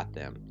 boycott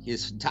them.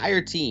 His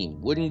entire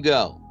team wouldn't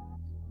go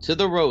to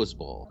the Rose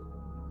Bowl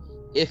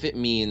if it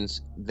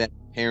means that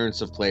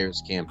parents of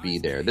players can't be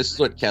there. This is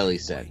what Kelly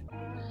said.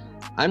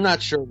 I'm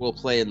not sure we'll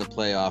play in the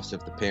playoffs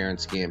if the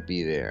parents can't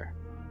be there.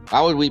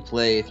 Why would we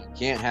play if you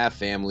can't have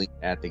family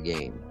at the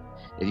game?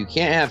 If you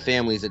can't have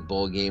families at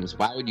bowl games,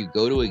 why would you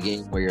go to a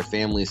game where your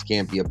families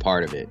can't be a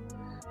part of it?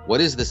 What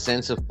is the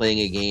sense of playing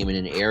a game in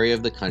an area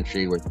of the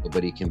country where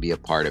nobody can be a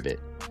part of it?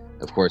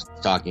 Of course,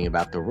 talking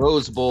about the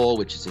Rose Bowl,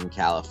 which is in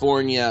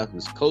California,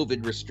 whose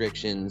COVID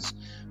restrictions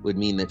would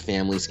mean that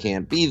families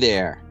can't be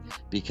there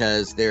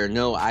because there are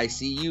no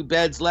ICU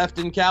beds left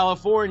in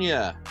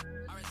California.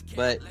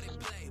 But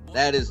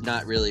that is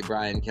not really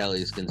Brian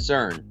Kelly's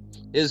concern.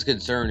 His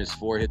concern is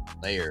for his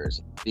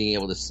players, being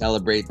able to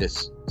celebrate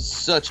this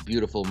such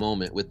beautiful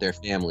moment with their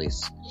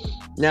families.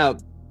 Now,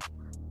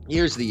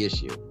 here's the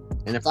issue.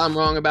 And if I'm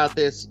wrong about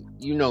this,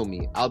 you know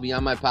me. I'll be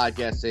on my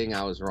podcast saying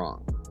I was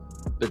wrong.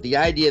 But the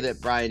idea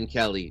that Brian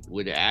Kelly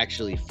would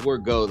actually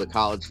forego the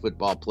college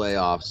football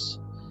playoffs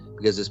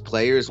because his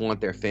players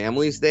want their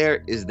families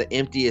there is the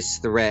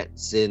emptiest threat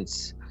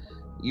since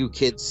you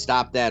kids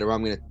stop that or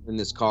I'm going to turn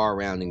this car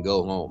around and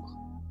go home.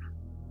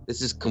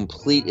 This is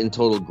complete and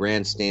total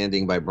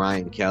grandstanding by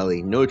Brian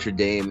Kelly. Notre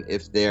Dame,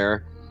 if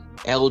they're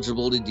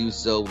eligible to do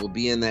so, will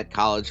be in that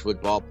college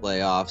football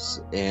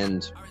playoffs.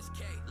 And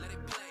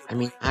I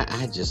mean,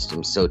 I just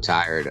am so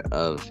tired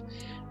of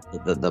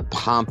the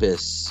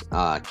pompous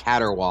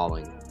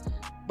caterwauling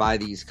by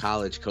these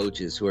college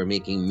coaches who are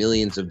making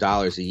millions of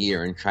dollars a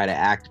year and try to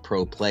act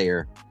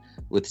pro-player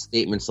with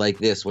statements like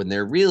this when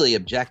they're really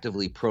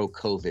objectively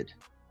pro-COVID.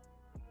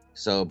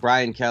 So,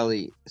 Brian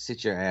Kelly,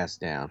 sit your ass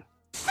down.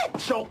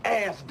 Sit your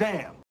ass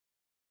down.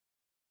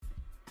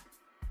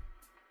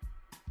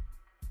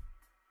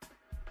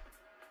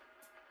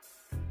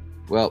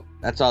 Well,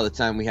 that's all the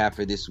time we have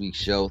for this week's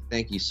show.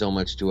 Thank you so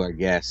much to our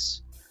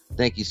guests.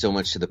 Thank you so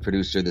much to the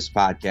producer of this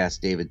podcast,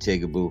 David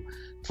Tigaboo.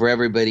 For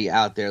everybody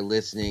out there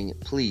listening,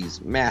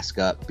 please mask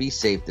up. Be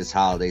safe this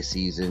holiday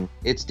season.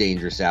 It's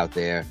dangerous out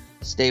there.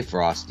 Stay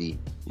frosty.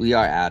 We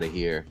are out of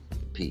here.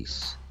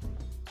 Peace.